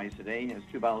those twice a day. That's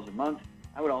 2 bottles a month.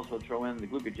 I would also throw in the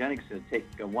glucogenics to take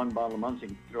 1 bottle a month, so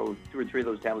you can throw 2 or 3 of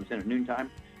those tablets in at noontime.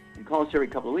 And call us every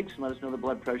couple of weeks and let us know the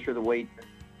blood pressure, the weight,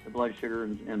 the blood sugar,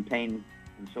 and pain,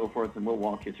 and so forth, and we'll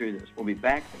walk you through this. We'll be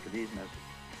back after these messages.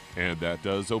 And that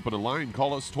does open a line.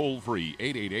 Call us toll-free,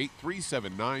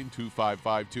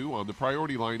 888-379-2552 on the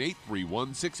priority line,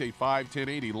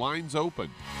 831-685-1080. Lines open.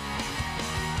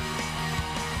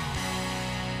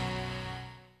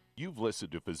 You've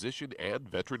listened to physician and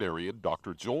veterinarian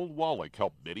Dr. Joel Wallach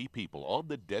help many people on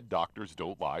the Dead Doctors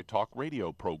Don't Lie talk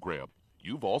radio program.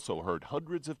 You've also heard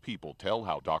hundreds of people tell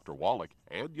how Dr. Wallach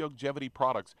and Youngevity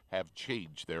products have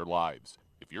changed their lives.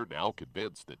 If you're now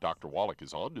convinced that Dr. Wallach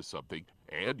is onto something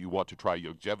and you want to try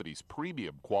Youngevity's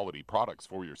premium quality products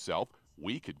for yourself,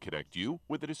 we can connect you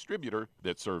with a distributor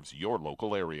that serves your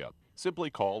local area.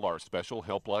 Simply call our special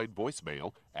helpline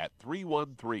voicemail at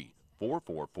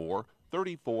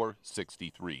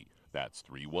 313-444-3463. That's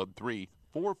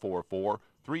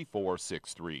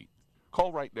 313-444-3463.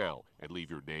 Call right now and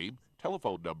leave your name,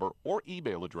 telephone number, or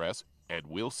email address, and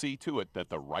we'll see to it that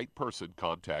the right person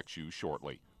contacts you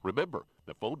shortly. Remember,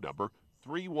 the phone number,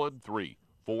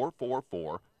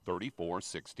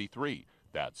 313-444-3463.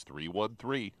 That's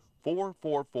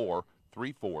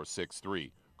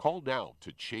 313-444-3463. Call now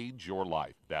to change your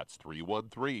life. That's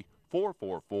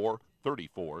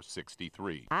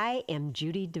 313-444-3463. I am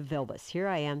Judy DeVilbus. Here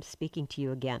I am speaking to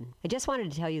you again. I just wanted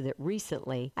to tell you that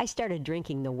recently I started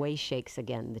drinking the Whey Shakes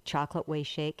again, the chocolate Whey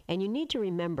Shake. And you need to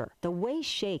remember, the Whey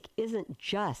Shake isn't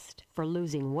just for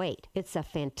losing weight. It's a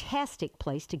fantastic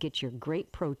place to get your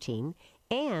great protein.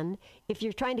 And if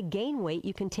you're trying to gain weight,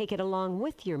 you can take it along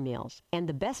with your meals. And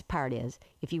the best part is,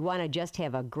 if you want to just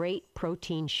have a great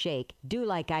protein shake, do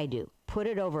like I do. Put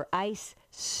it over ice,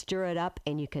 stir it up,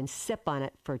 and you can sip on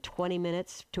it for 20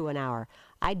 minutes to an hour.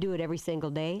 I do it every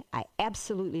single day. I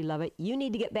absolutely love it. You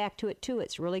need to get back to it too.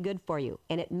 It's really good for you.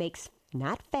 And it makes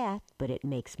not fat, but it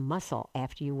makes muscle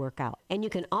after you work out. And you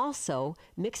can also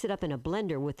mix it up in a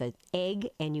blender with an egg,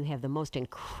 and you have the most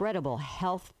incredible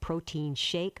health protein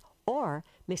shake. Or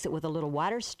mix it with a little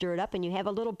water, stir it up, and you have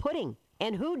a little pudding.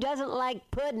 And who doesn't like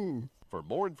pudding? For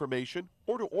more information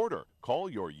or to order, call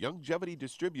your Youngevity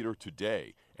distributor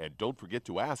today. And don't forget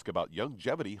to ask about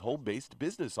Youngevity home-based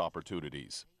business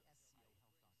opportunities.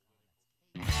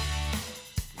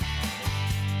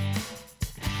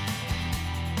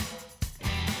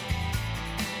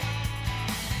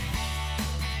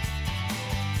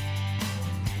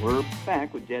 We're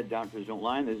back with Dead Doctors Don't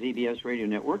Lie on the ZBS Radio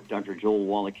Network. Dr. Joel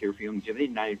Wallach here for Youngevity,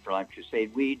 United for Life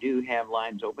Crusade. We do have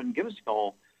lines open. Give us a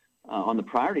call on the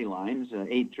priority lines,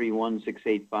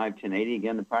 831-685-1080.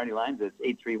 Again, the priority lines, that's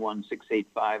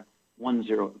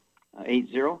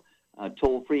 831-685-1080.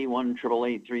 Toll-free,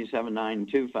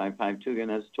 1-888-379-2552. Again,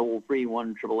 that's toll-free,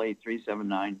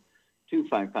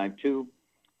 1-888-379-2552.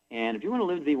 And if you want to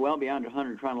live to be well beyond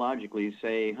 100 chronologically,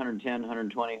 say 110,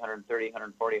 120, 130,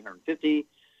 140, 150,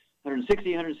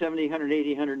 160, 170, 180,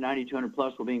 190, 200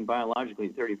 plus, while being biologically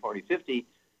 30, 40, 50,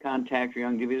 contact your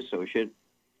Youngevity associate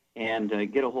and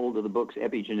get a hold of the books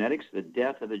Epigenetics, The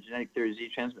Death of the Genetic Theory of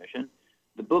Disease Transmission,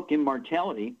 the book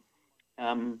Immortality,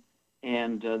 and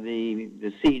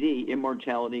the CD,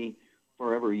 Immortality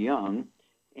Forever Young.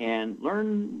 and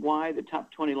learn why the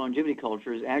top 20 longevity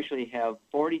cultures actually have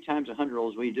 40 times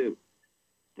 100-year-olds we do.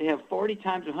 They have 40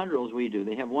 times 100-year-olds we do.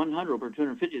 They have 100 per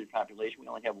 250 population. We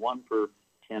only have 1 per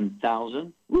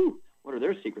 10,000. Woo! What are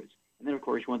their secrets? And then, of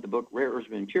course, you want the book Rare Earths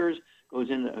and Cures. Goes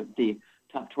into the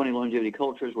top 20 longevity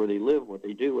cultures, where they live, what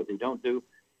they do, what they don't do,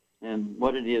 and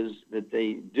what it is that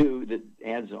they do that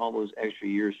adds all those extra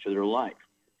years to their life.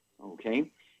 Okay?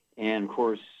 And, of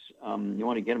course, you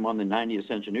want to get them on the 90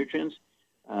 essential nutrients.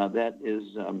 That is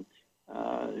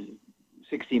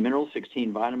 16 minerals,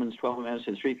 16 vitamins, 12 amino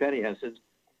acids, 3 fatty acids.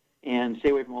 And stay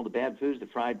away from all the bad foods, the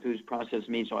fried foods, processed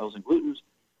meats, oils, and glutens,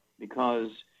 because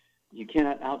you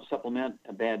cannot out-supplement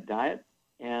a bad diet.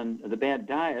 And the bad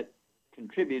diet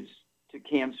contributes to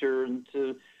cancer and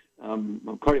to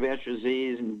cardiovascular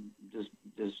disease and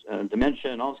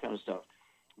dementia and all this kind of stuff.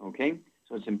 Okay?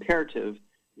 So it's imperative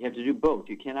you have to do both.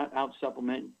 You cannot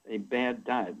out-supplement a bad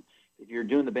diet. If you're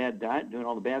doing the bad diet, doing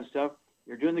all the bad stuff,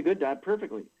 you're doing the good diet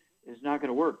perfectly. It's not going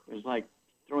to work. It's like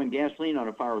throwing gasoline on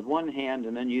a fire with one hand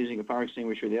and then using a fire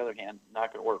extinguisher with the other hand.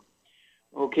 Not going to work.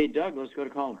 Okay, Doug, let's go to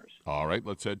callers. All right,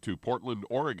 let's head to Portland,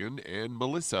 Oregon. And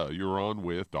Melissa, you're on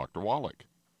with Dr. Wallach.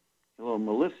 Hello,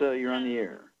 Melissa, you're on the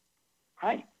air.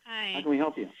 Hi. Hi. How can we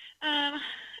help you?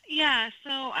 Yeah,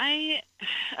 so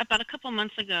about a couple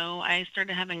months ago, I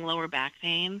started having lower back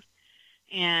pain,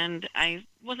 and I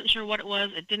wasn't sure what it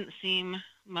was. It didn't seem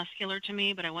muscular to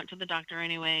me, but I went to the doctor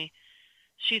anyway.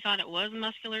 She thought it was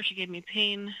muscular. She gave me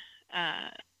pain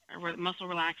or muscle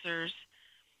relaxers.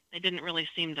 They didn't really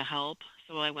seem to help,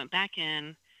 so I went back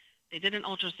in. They did an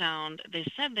ultrasound. They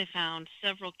said they found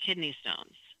several kidney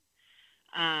stones.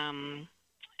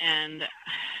 And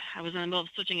I was in the middle of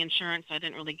switching insurance, so I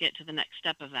didn't really get to the next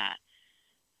step of that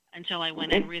until I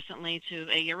went in recently to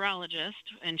a urologist,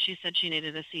 and she said she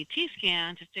needed a CT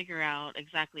scan to figure out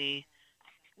exactly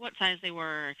what size they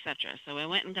were, etc. So I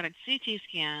went and got a CT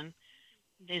scan.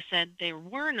 They said there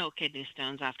were no kidney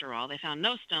stones after all. They found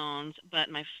no stones, but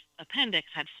my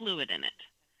appendix had fluid in it.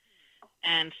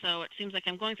 And so it seems like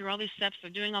I'm going through all these steps.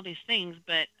 They're doing all these things,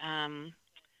 but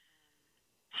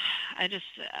I just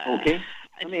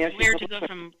it's weird to go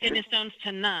from kidney stones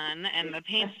to none, and the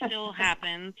pain still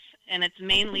happens, and it's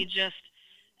mainly just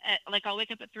like I'll wake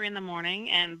up at 3 in the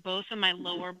morning, and both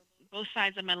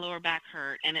sides of my lower back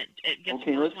hurt, and it gets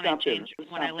worse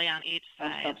when I lay on each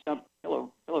side. Stop.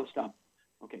 Hello, stop.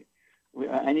 Okay,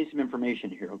 I need some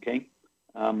information here. Okay,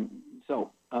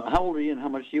 so how old are you, and how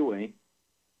much do you weigh?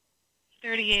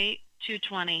 38,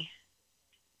 220.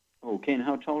 Okay, and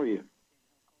how tall are you?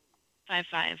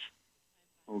 5'5".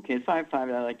 Okay, at 5'5",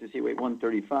 I like to see weight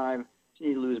 135. So you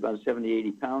need to lose about 70,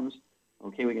 80 pounds.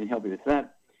 Okay, we can help you with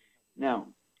that. Now,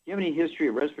 do you have any history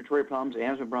of respiratory problems,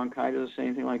 asthma, bronchitis,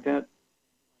 anything like that?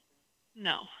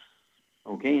 No.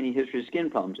 Okay, any history of skin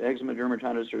problems, eczema,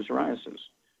 dermatitis, or psoriasis?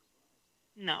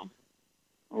 No.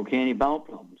 Okay, any bowel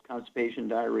problems, constipation,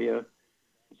 diarrhea,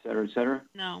 et cetera, et cetera?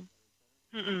 No.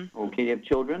 Mm-mm. Okay, do you have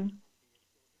children?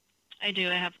 I do.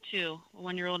 I have 2, a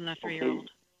 1-year-old and a 3-year-old.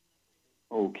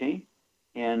 Okay.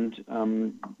 And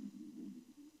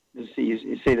let's see,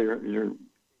 you say they're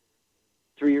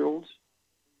 3-year-olds?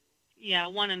 Yeah,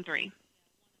 1 and 3.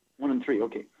 1 and 3,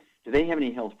 okay. Do they have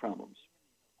any health problems?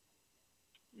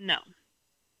 No.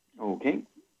 Okay.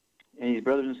 Any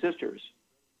brothers and sisters?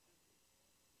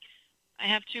 I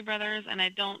have 2 brothers, and I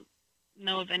don't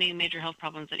know of any major health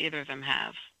problems that either of them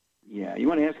have. Yeah, you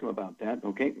want to ask them about that,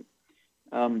 okay?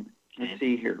 Let's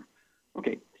see here.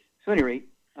 Okay, so at any rate,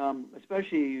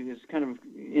 especially it's kind of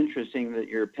interesting that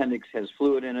your appendix has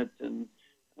fluid in it, and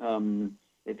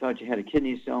they thought you had a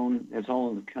kidney stone. That's all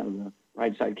on the kind of the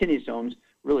right side. Kidney stones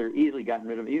really are easily gotten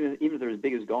rid of. Even if they're as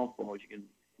big as golf balls, you can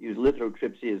use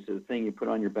lithotripsy as the thing you put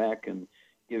on your back and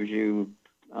gives you,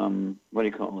 sound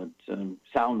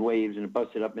waves, and it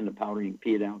busts it up into powder. You can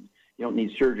pee it out. You don't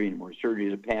need surgery anymore. Surgery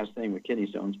is a past thing with kidney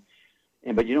stones.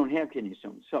 But you don't have kidney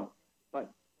stones.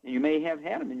 And you may have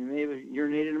had them, and you may have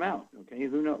urinated them out. Okay,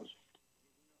 who knows?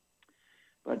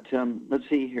 But let's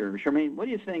see here. Charmaine, what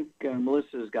do you think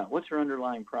Melissa's got? What's her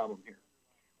underlying problem here?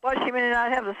 Well, she may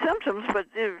not have the symptoms,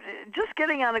 but just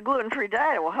getting on a gluten-free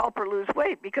diet will help her lose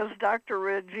weight, because Dr.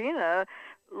 Regina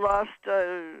lost,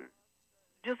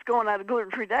 just going on a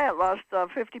gluten-free diet, lost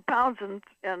 50 pounds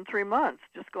in 3 months,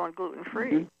 just going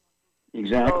gluten-free. Mm-hmm.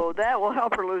 Exactly. So that will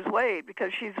help her lose weight,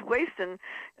 because she's wasting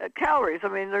calories. I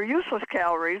mean, they're useless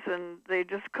calories, and they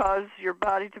just cause your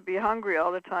body to be hungry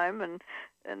all the time, and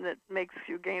it makes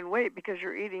you gain weight because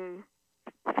you're eating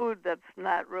food that's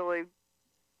not really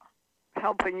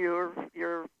helping your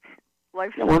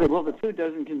lifestyle. Yeah, well, the food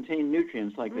doesn't contain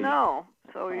nutrients like they No,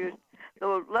 So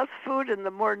the less food and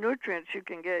the more nutrients you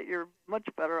can get, you're much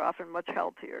better off and much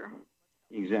healthier.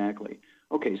 Exactly.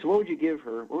 Okay, so what would you give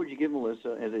her? What would you give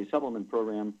Melissa as a supplement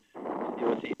program to deal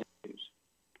with these issues?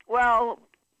 Well,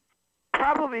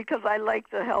 probably because I like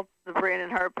the brain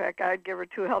and heart pack, I'd give her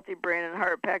 2 healthy brain and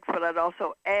heart packs, but I'd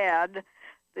also add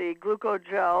the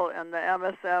glucogel and the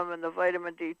MSM and the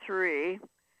vitamin D3.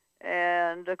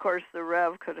 And, of course, the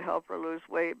Rev could help her lose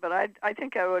weight. But I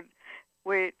think I would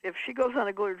wait. If she goes on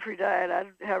a gluten-free diet, I'd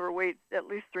have her wait at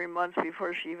least 3 months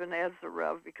before she even adds the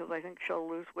Rev, because I think she'll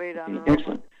lose weight on her own.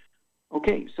 Excellent.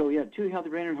 Okay, so 2 healthy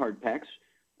brain and heart packs,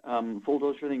 full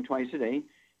dose for everything twice a day.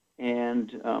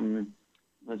 And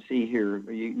let's see here.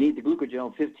 You need the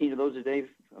glucogel, 15 of those a day,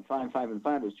 5, 5, and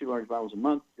 5. Those 2 large bottles a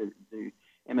month. The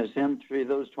MSM, 3 of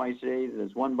those twice a day.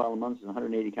 That's 1 bottle a month. It's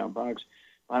 180-count box.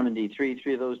 Vitamin D3,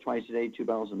 3 of those twice a day, 2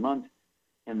 bottles a month.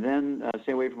 And then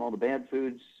stay away from all the bad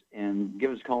foods and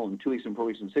give us a call in 2 weeks and 4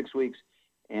 weeks and 6 weeks.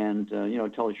 And,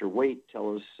 tell us your weight,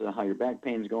 tell us how your back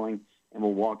pain's going, and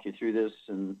we'll walk you through this.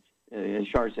 And as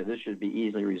Shar said, this should be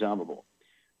easily resolvable.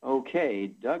 Okay,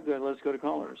 Doug, let's go to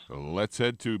callers. Let's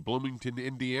head to Bloomington,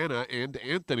 Indiana. And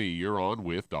Anthony, you're on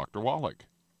with Dr. Wallach.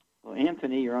 Well,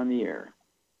 Anthony, you're on the air.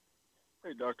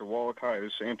 Hey, Dr. Wallach. Hi,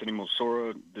 this is Anthony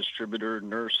Mosora, distributor,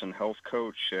 nurse, and health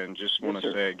coach. And just want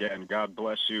to say again, God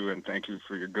bless you and thank you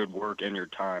for your good work and your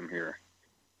time here.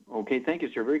 Okay, thank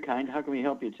you, sir. Very kind. How can we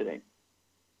help you today?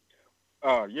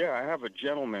 Yeah, I have a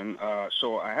gentleman.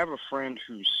 So I have a friend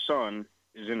whose son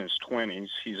is in his 20s.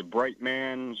 He's a bright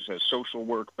man, has a social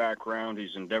work background.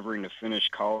 He's endeavoring to finish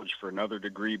college for another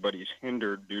degree, but he's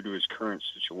hindered due to his current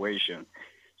situation.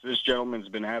 So this gentleman's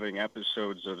been having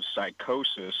episodes of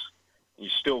psychosis.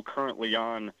 He's still currently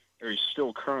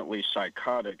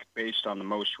psychotic based on the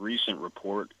most recent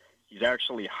report. He's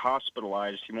actually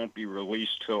hospitalized. He won't be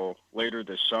released till later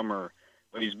this summer,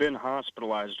 but he's been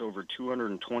hospitalized over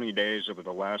 220 days over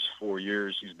the last 4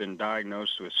 years. He's been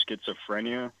diagnosed with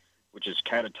schizophrenia, which is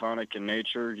catatonic in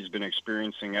nature. He's been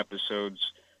experiencing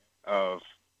episodes of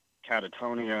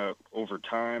catatonia over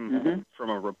time. Mm-hmm. From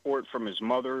a report from his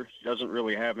mother, he doesn't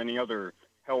really have any other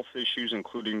health issues,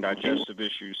 including digestive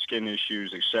issues, skin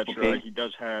issues, etc. Okay.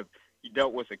 He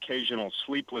dealt with occasional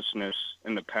sleeplessness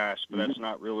in the past, but that's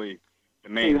not really the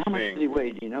main Hey, thing. how much does he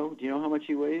weigh? Do you know? Do you know how much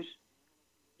he weighs?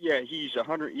 Yeah, he's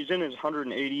in his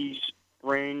 180s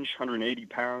range, 180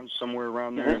 pounds, somewhere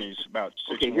around there, and he's about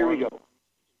 6'1". Okay, here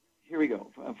we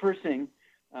go. First thing,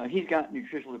 he's got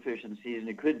nutritional deficiencies, and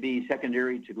it could be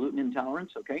secondary to gluten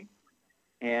intolerance, okay?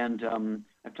 And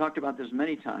I've talked about this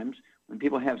many times. When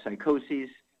people have psychoses,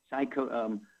 they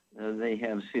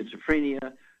have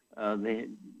schizophrenia, they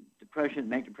depression,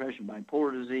 manic depression,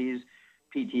 bipolar disease,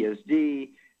 PTSD,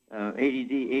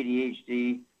 ADD,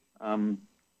 ADHD,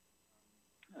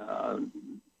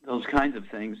 those kinds of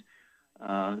things.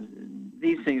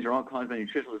 These things are all caused by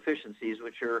nutritional deficiencies,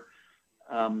 which are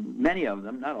many of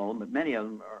them, not all of them, but many of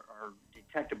them are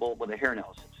detectable with a hair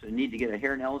analysis. So you need to get a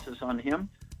hair analysis on him.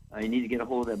 You need to get a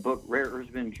hold of that book, Rare Herbs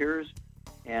and Cures,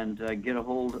 and get a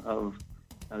hold of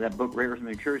that book, Rare Herbs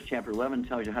and Cures. Chapter 11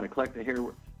 tells you how to collect the hair,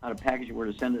 how to package it, where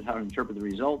to send it, how to interpret the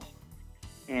results.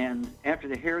 And after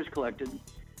the hair is collected,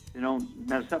 you don't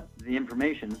mess up the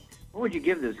information. What would you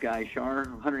give this guy, Shar?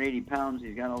 180 pounds.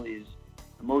 He's got all these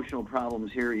emotional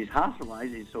problems here. He's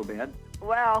hospitalized. He's so bad.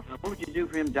 Well, what would you do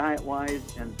for him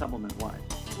diet-wise and supplement-wise?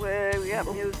 We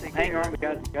have music. Hang on. We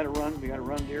got to run. We got to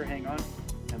run, dear. Hang on.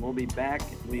 And we'll be back.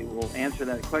 We will answer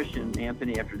that question,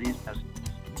 Anthony, after these messages.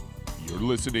 You're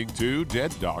listening to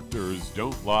Dead Doctors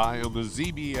Don't Lie on the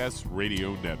ZBS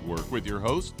Radio Network with your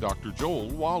host, Dr. Joel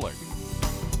Wallach.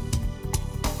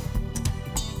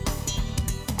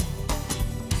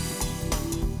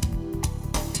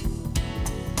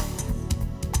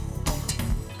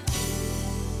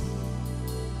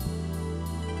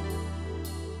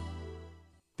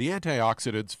 The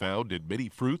antioxidants found in many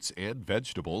fruits and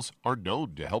vegetables are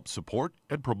known to help support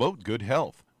and promote good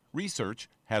health. Research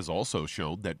has also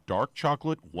shown that dark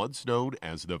chocolate, once known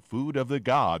as the food of the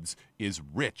gods, is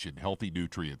rich in healthy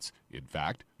nutrients. In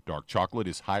fact, dark chocolate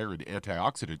is higher in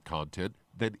antioxidant content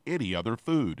than any other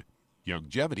food.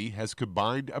 Youngevity has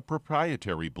combined a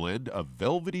proprietary blend of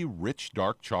velvety rich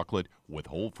dark chocolate with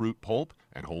whole fruit pulp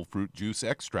and whole fruit juice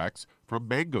extracts from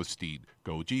mangosteen,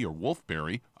 goji or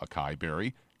wolfberry, acai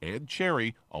berry, and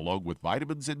cherry, along with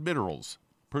vitamins and minerals,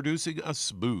 producing a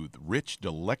smooth, rich,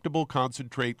 delectable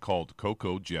concentrate called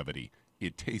Cocogevity.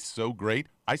 It tastes so great,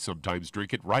 I sometimes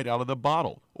drink it right out of the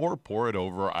bottle or pour it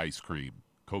over ice cream.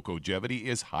 Cocogevity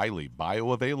is highly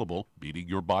bioavailable, meaning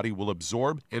your body will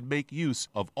absorb and make use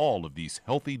of all of these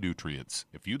healthy nutrients.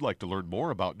 If you'd like to learn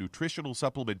more about nutritional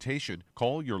supplementation,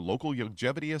 call your local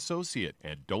Youngevity associate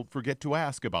and don't forget to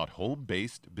ask about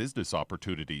home-based business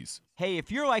opportunities. Hey, if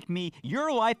you're like me,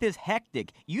 your life is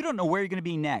hectic. You don't know where you're going to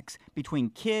be next.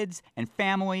 Between kids and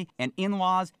family and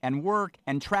in-laws and work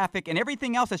and traffic and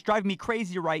everything else that's driving me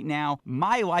crazy right now,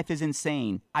 my life is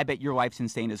insane. I bet your life's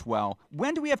insane as well.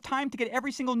 When do we have time to get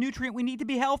every single nutrient we need to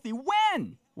be healthy?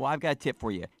 When? Well, I've got a tip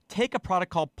for you. Take a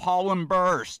product called Pollen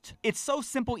Burst. It's so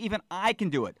simple, even I can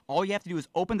do it. All you have to do is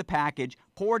open the package,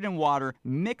 pour it in water,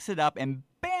 mix it up, and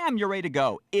bam, you're ready to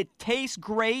go. It tastes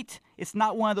great. It's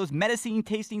not one of those medicine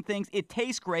tasting things. It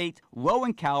tastes great, low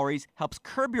in calories, helps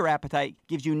curb your appetite,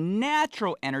 gives you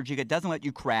natural energy that doesn't let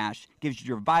you crash, gives you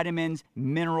your vitamins,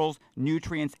 minerals,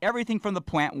 nutrients, everything from the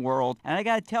plant world. And I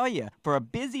gotta tell you, for a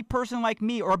busy person like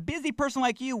me or a busy person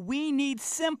like you, we need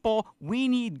simple, we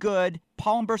need good.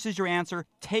 Pollen Burst is your answer.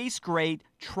 Tastes great.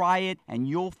 Try it, and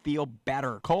you'll feel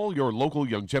better. Call your local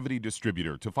Youngevity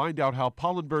distributor to find out how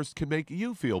Pollen Burst can make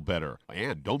you feel better.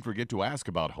 And don't forget to ask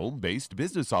about home-based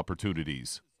business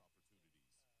opportunities.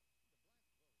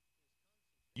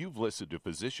 You've listened to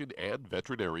physician and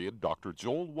veterinarian Dr.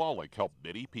 Joel Wallach help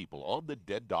many people on the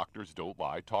Dead Doctors Don't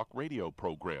Lie talk radio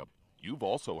program. You've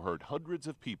also heard hundreds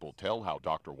of people tell how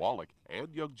Dr. Wallach and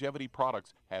Youngevity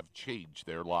products have changed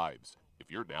their lives. If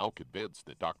you're now convinced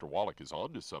that Dr. Wallach is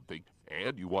onto something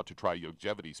and you want to try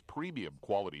Youngevity's premium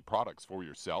quality products for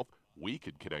yourself, we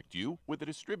can connect you with a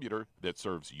distributor that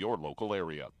serves your local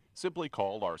area. Simply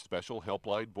call our special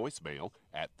helpline voicemail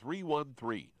at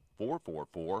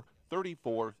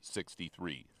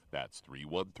 313-444-3463. That's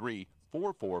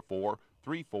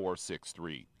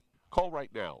 313-444-3463. Call right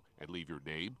now and leave your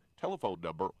name, telephone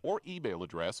number, or email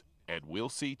address, and we'll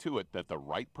see to it that the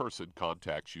right person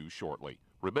contacts you shortly.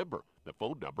 Remember, the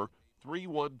phone number,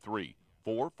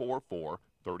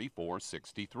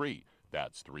 313-444-3463.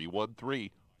 That's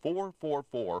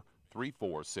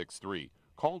 313-444-3463.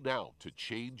 Call now to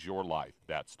change your life.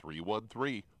 That's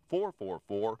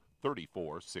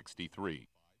 313-444-3463.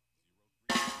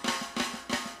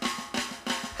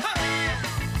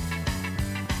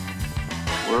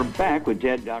 We're back with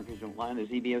Dead Doctors Don't Lie on the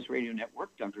ZBS Radio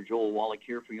Network. Dr. Joel Wallach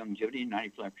here for Youngevity,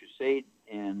 95 Crusade.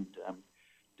 And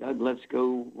Doug, let's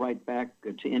go right back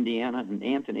to Indiana and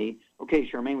Anthony. Okay,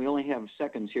 Charmaine, we only have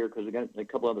seconds here because we got a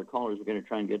couple other callers we're going to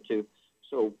try and get to.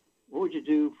 So what would you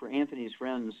do for Anthony's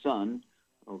friend's son,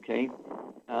 okay,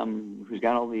 who's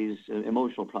got all these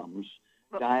emotional problems,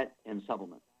 diet and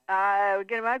supplement? I would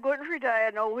get him on a gluten-free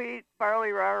diet, no wheat,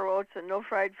 barley, raw oats, and no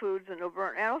fried foods, and no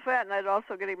burnt animal fat. And I'd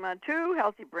also get him on 2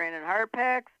 healthy brain and heart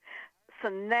packs,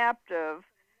 Synaptive,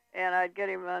 and I'd get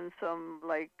him on some,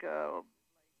 like,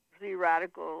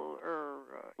 Z-Radical or...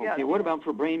 Okay, what about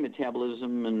for brain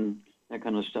metabolism and that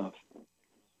kind of stuff?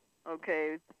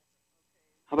 Okay.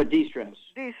 How about de-stress?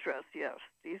 De-stress, yes,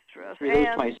 de-stress. 3 of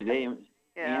those twice a day.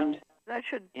 Yeah, and? That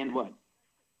should... And what?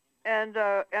 And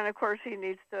of course, he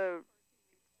needs to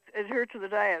adhere to the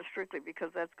diet strictly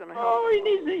because that's going to help. Oh, he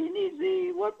needs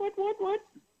the what?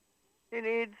 He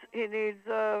needs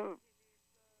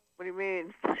what do you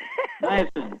mean?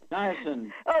 Niacin.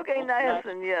 Okay,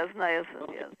 niacin, yes.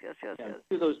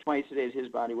 Do those twice a day is his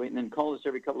body weight, and then call us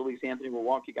every couple of weeks. Anthony will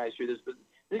walk you guys through this, but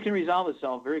this can resolve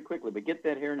itself very quickly. But get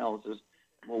that hair analysis.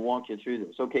 We'll walk you through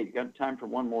this. Okay, you got time for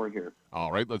one more here.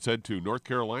 All right, let's head to North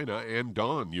Carolina, and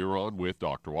Don, you're on with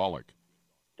Dr. Wallach.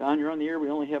 Don, you're on the air. We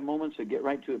only have moments, so get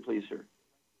right to it, please, sir.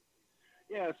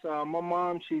 Yes, my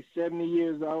mom, she's 70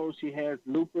 years old. She has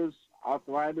lupus,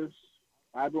 arthritis,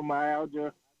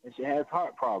 fibromyalgia, and she has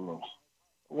heart problems.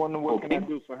 I wonder what can I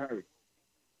do for her?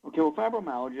 Okay, well,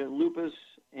 fibromyalgia, lupus,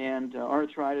 and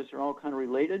arthritis are all kind of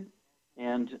related.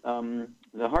 And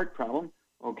the heart problem,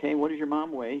 okay, what does your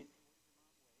mom weigh?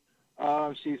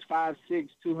 She's 5'6",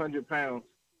 200 pounds.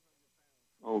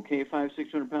 Okay, 5'6",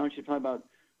 200 pounds. She's probably about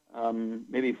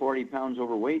maybe 40 pounds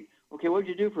overweight. Okay, what would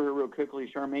you do for her real quickly,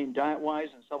 Charmaine, diet-wise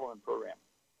and supplement program?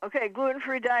 Okay,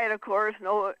 gluten-free diet, of course,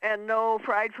 no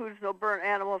fried foods, no burnt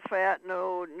animal fat,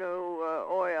 no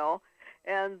oil.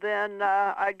 And then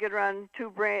I'd get her on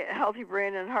 2 healthy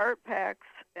brain and heart packs,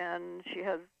 and she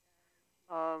has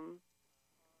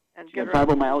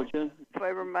fibromyalgia,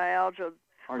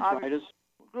 arthritis,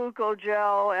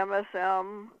 glucogel,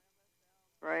 MSM,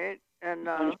 right? And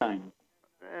sunshine.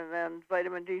 And then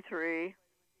vitamin D3.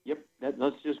 Yep,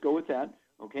 let's just go with that.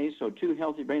 Okay, so 2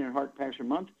 healthy brain and heart packs a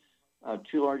month,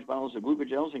 2 large bottles of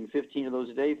glucogel, so 15 of those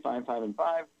a day, 5, 5, and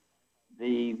 5.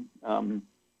 The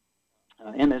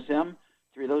MSM,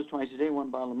 3 of those twice a day, 1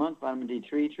 bottle a month. Vitamin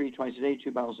D3, 3 twice a day,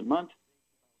 2 bottles a month.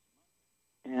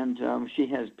 and she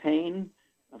has pain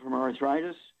from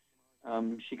arthritis.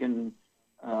 She can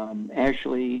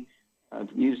actually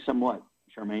use somewhat,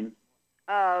 Charmaine.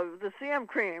 The CM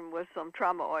cream with some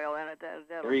trauma oil in it.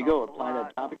 There you go. Apply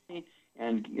that topically,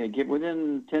 and get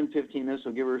within 10-15 minutes.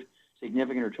 Will give her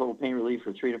significant or total pain relief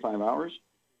for 3 to 5 hours.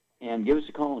 And give us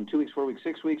a call in 2 weeks, 4 weeks,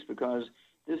 6 weeks, because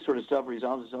this sort of stuff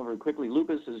resolves itself very quickly.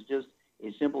 Lupus is just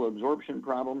a simple absorption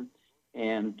problem,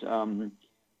 and the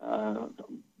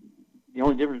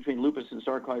only difference between lupus and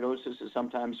sarcoidosis is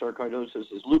sometimes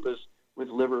sarcoidosis is lupus with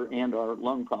liver and or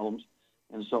lung problems.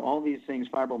 And so all these things,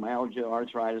 fibromyalgia,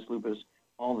 arthritis, lupus,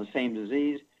 all the same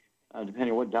disease,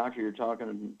 depending on what doctor you're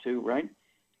talking to, right?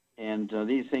 And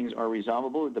these things are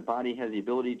resolvable. The body has the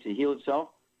ability to heal itself,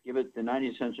 give it the 90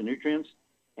 essential nutrients,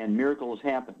 and miracles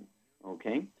happen,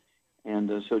 okay?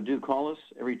 And so do call us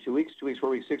every 2 weeks, 2 weeks, 4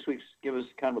 weeks, 6 weeks. Give us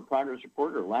kind of a progress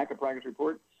report or lack of progress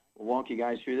report. We'll walk you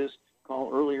guys through this.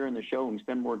 Call earlier in the show and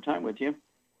spend more time with you.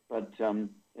 But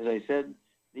as I said,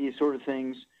 these sort of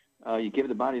things, you give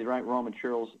the body the right raw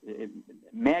materials,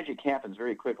 magic happens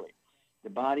very quickly. The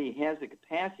body has the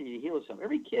capacity to heal itself.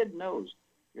 Every kid knows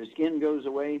your skin goes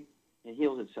away, it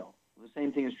heals itself. The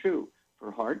same thing is true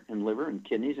for heart and liver and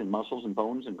kidneys and muscles and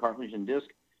bones and cartilage and disc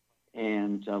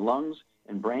and lungs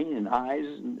and brain and eyes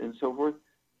and so forth.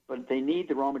 But they need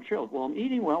the raw materials. Well, I'm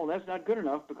eating well. That's not good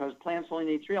enough because plants only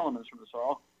need 3 elements from the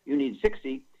soil. You need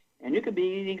 60, and you could be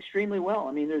eating extremely well.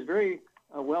 I mean, there's very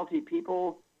wealthy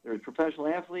people. There's professional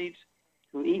athletes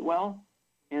who eat well.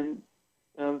 And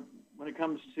when it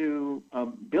comes to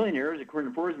billionaires,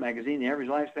 according to Forbes magazine, the average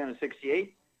lifespan is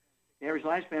 68. The average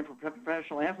lifespan for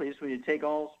professional athletes, when you take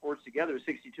all sports together, is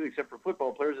 62, except for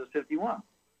football players, is 51.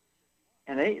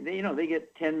 And they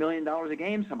get $10 million a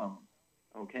game, some of them,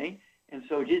 okay? And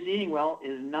so just eating well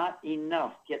is not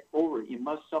enough. Get over it. You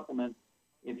must supplement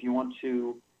if you want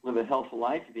to live a healthful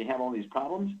life. If you have all these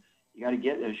problems, you got to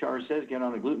get, as Shar says, get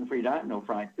on a gluten-free diet, no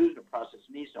fried foods, no processed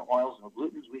meats, no oils, no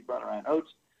glutens, wheat, butter, and oats.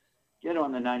 Get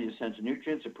on the 90 essential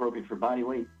nutrients appropriate for body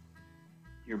weight.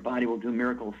 Your body will do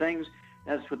miracle things.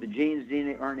 That's what the genes,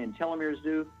 DNA, RNA, and telomeres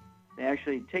do. They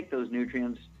actually take those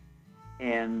nutrients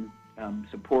and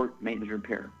support maintenance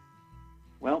repair.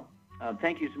 Well,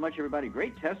 thank you so much, everybody.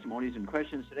 Great testimonies and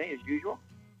questions today, as usual.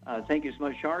 Thank you so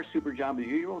much, Shar. Super job as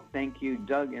usual. Thank you,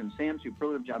 Doug and Sam.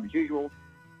 Superlative job as usual.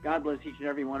 God bless each and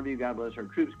every one of you. God bless our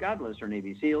troops. God bless our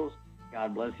Navy SEALs.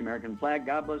 God bless the American flag.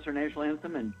 God bless our national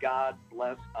anthem. And God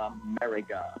bless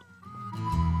America.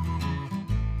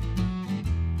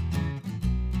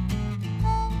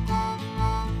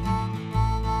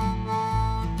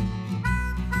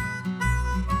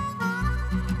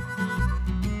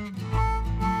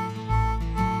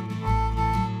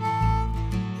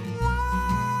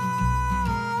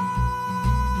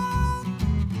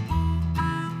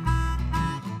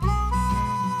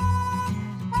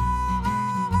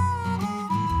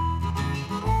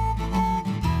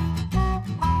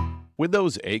 When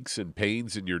those aches and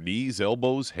pains in your knees,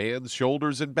 elbows, hands,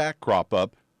 shoulders, and back crop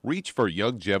up, reach for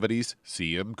Youngevity's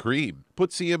CM Cream. Put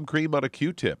CM Cream on a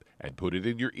Q-tip and put it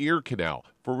in your ear canal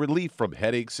for relief from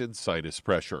headaches and sinus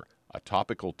pressure. A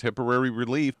topical temporary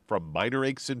relief from minor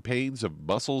aches and pains of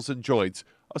muscles and joints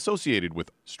associated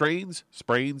with strains,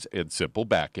 sprains, and simple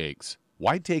backaches.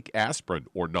 Why take aspirin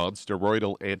or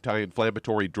non-steroidal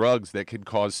anti-inflammatory drugs that can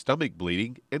cause stomach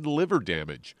bleeding and liver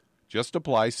damage? Just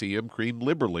apply CM Cream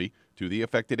liberally to the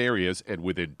affected areas, and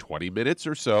within 20 minutes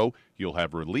or so, you'll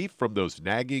have relief from those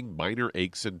nagging minor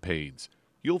aches and pains.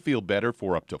 You'll feel better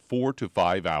for up to 4 to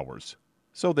 5 hours.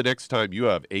 So the next time you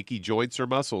have achy joints or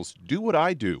muscles, do what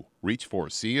I do. Reach for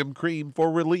CM Cream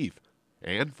for relief.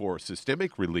 And for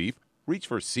systemic relief, reach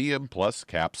for CM Plus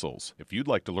capsules. If you'd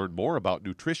like to learn more about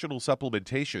nutritional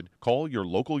supplementation, call your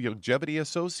local Youngevity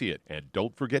associate, and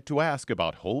don't forget to ask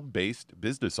about home-based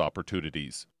business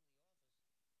opportunities.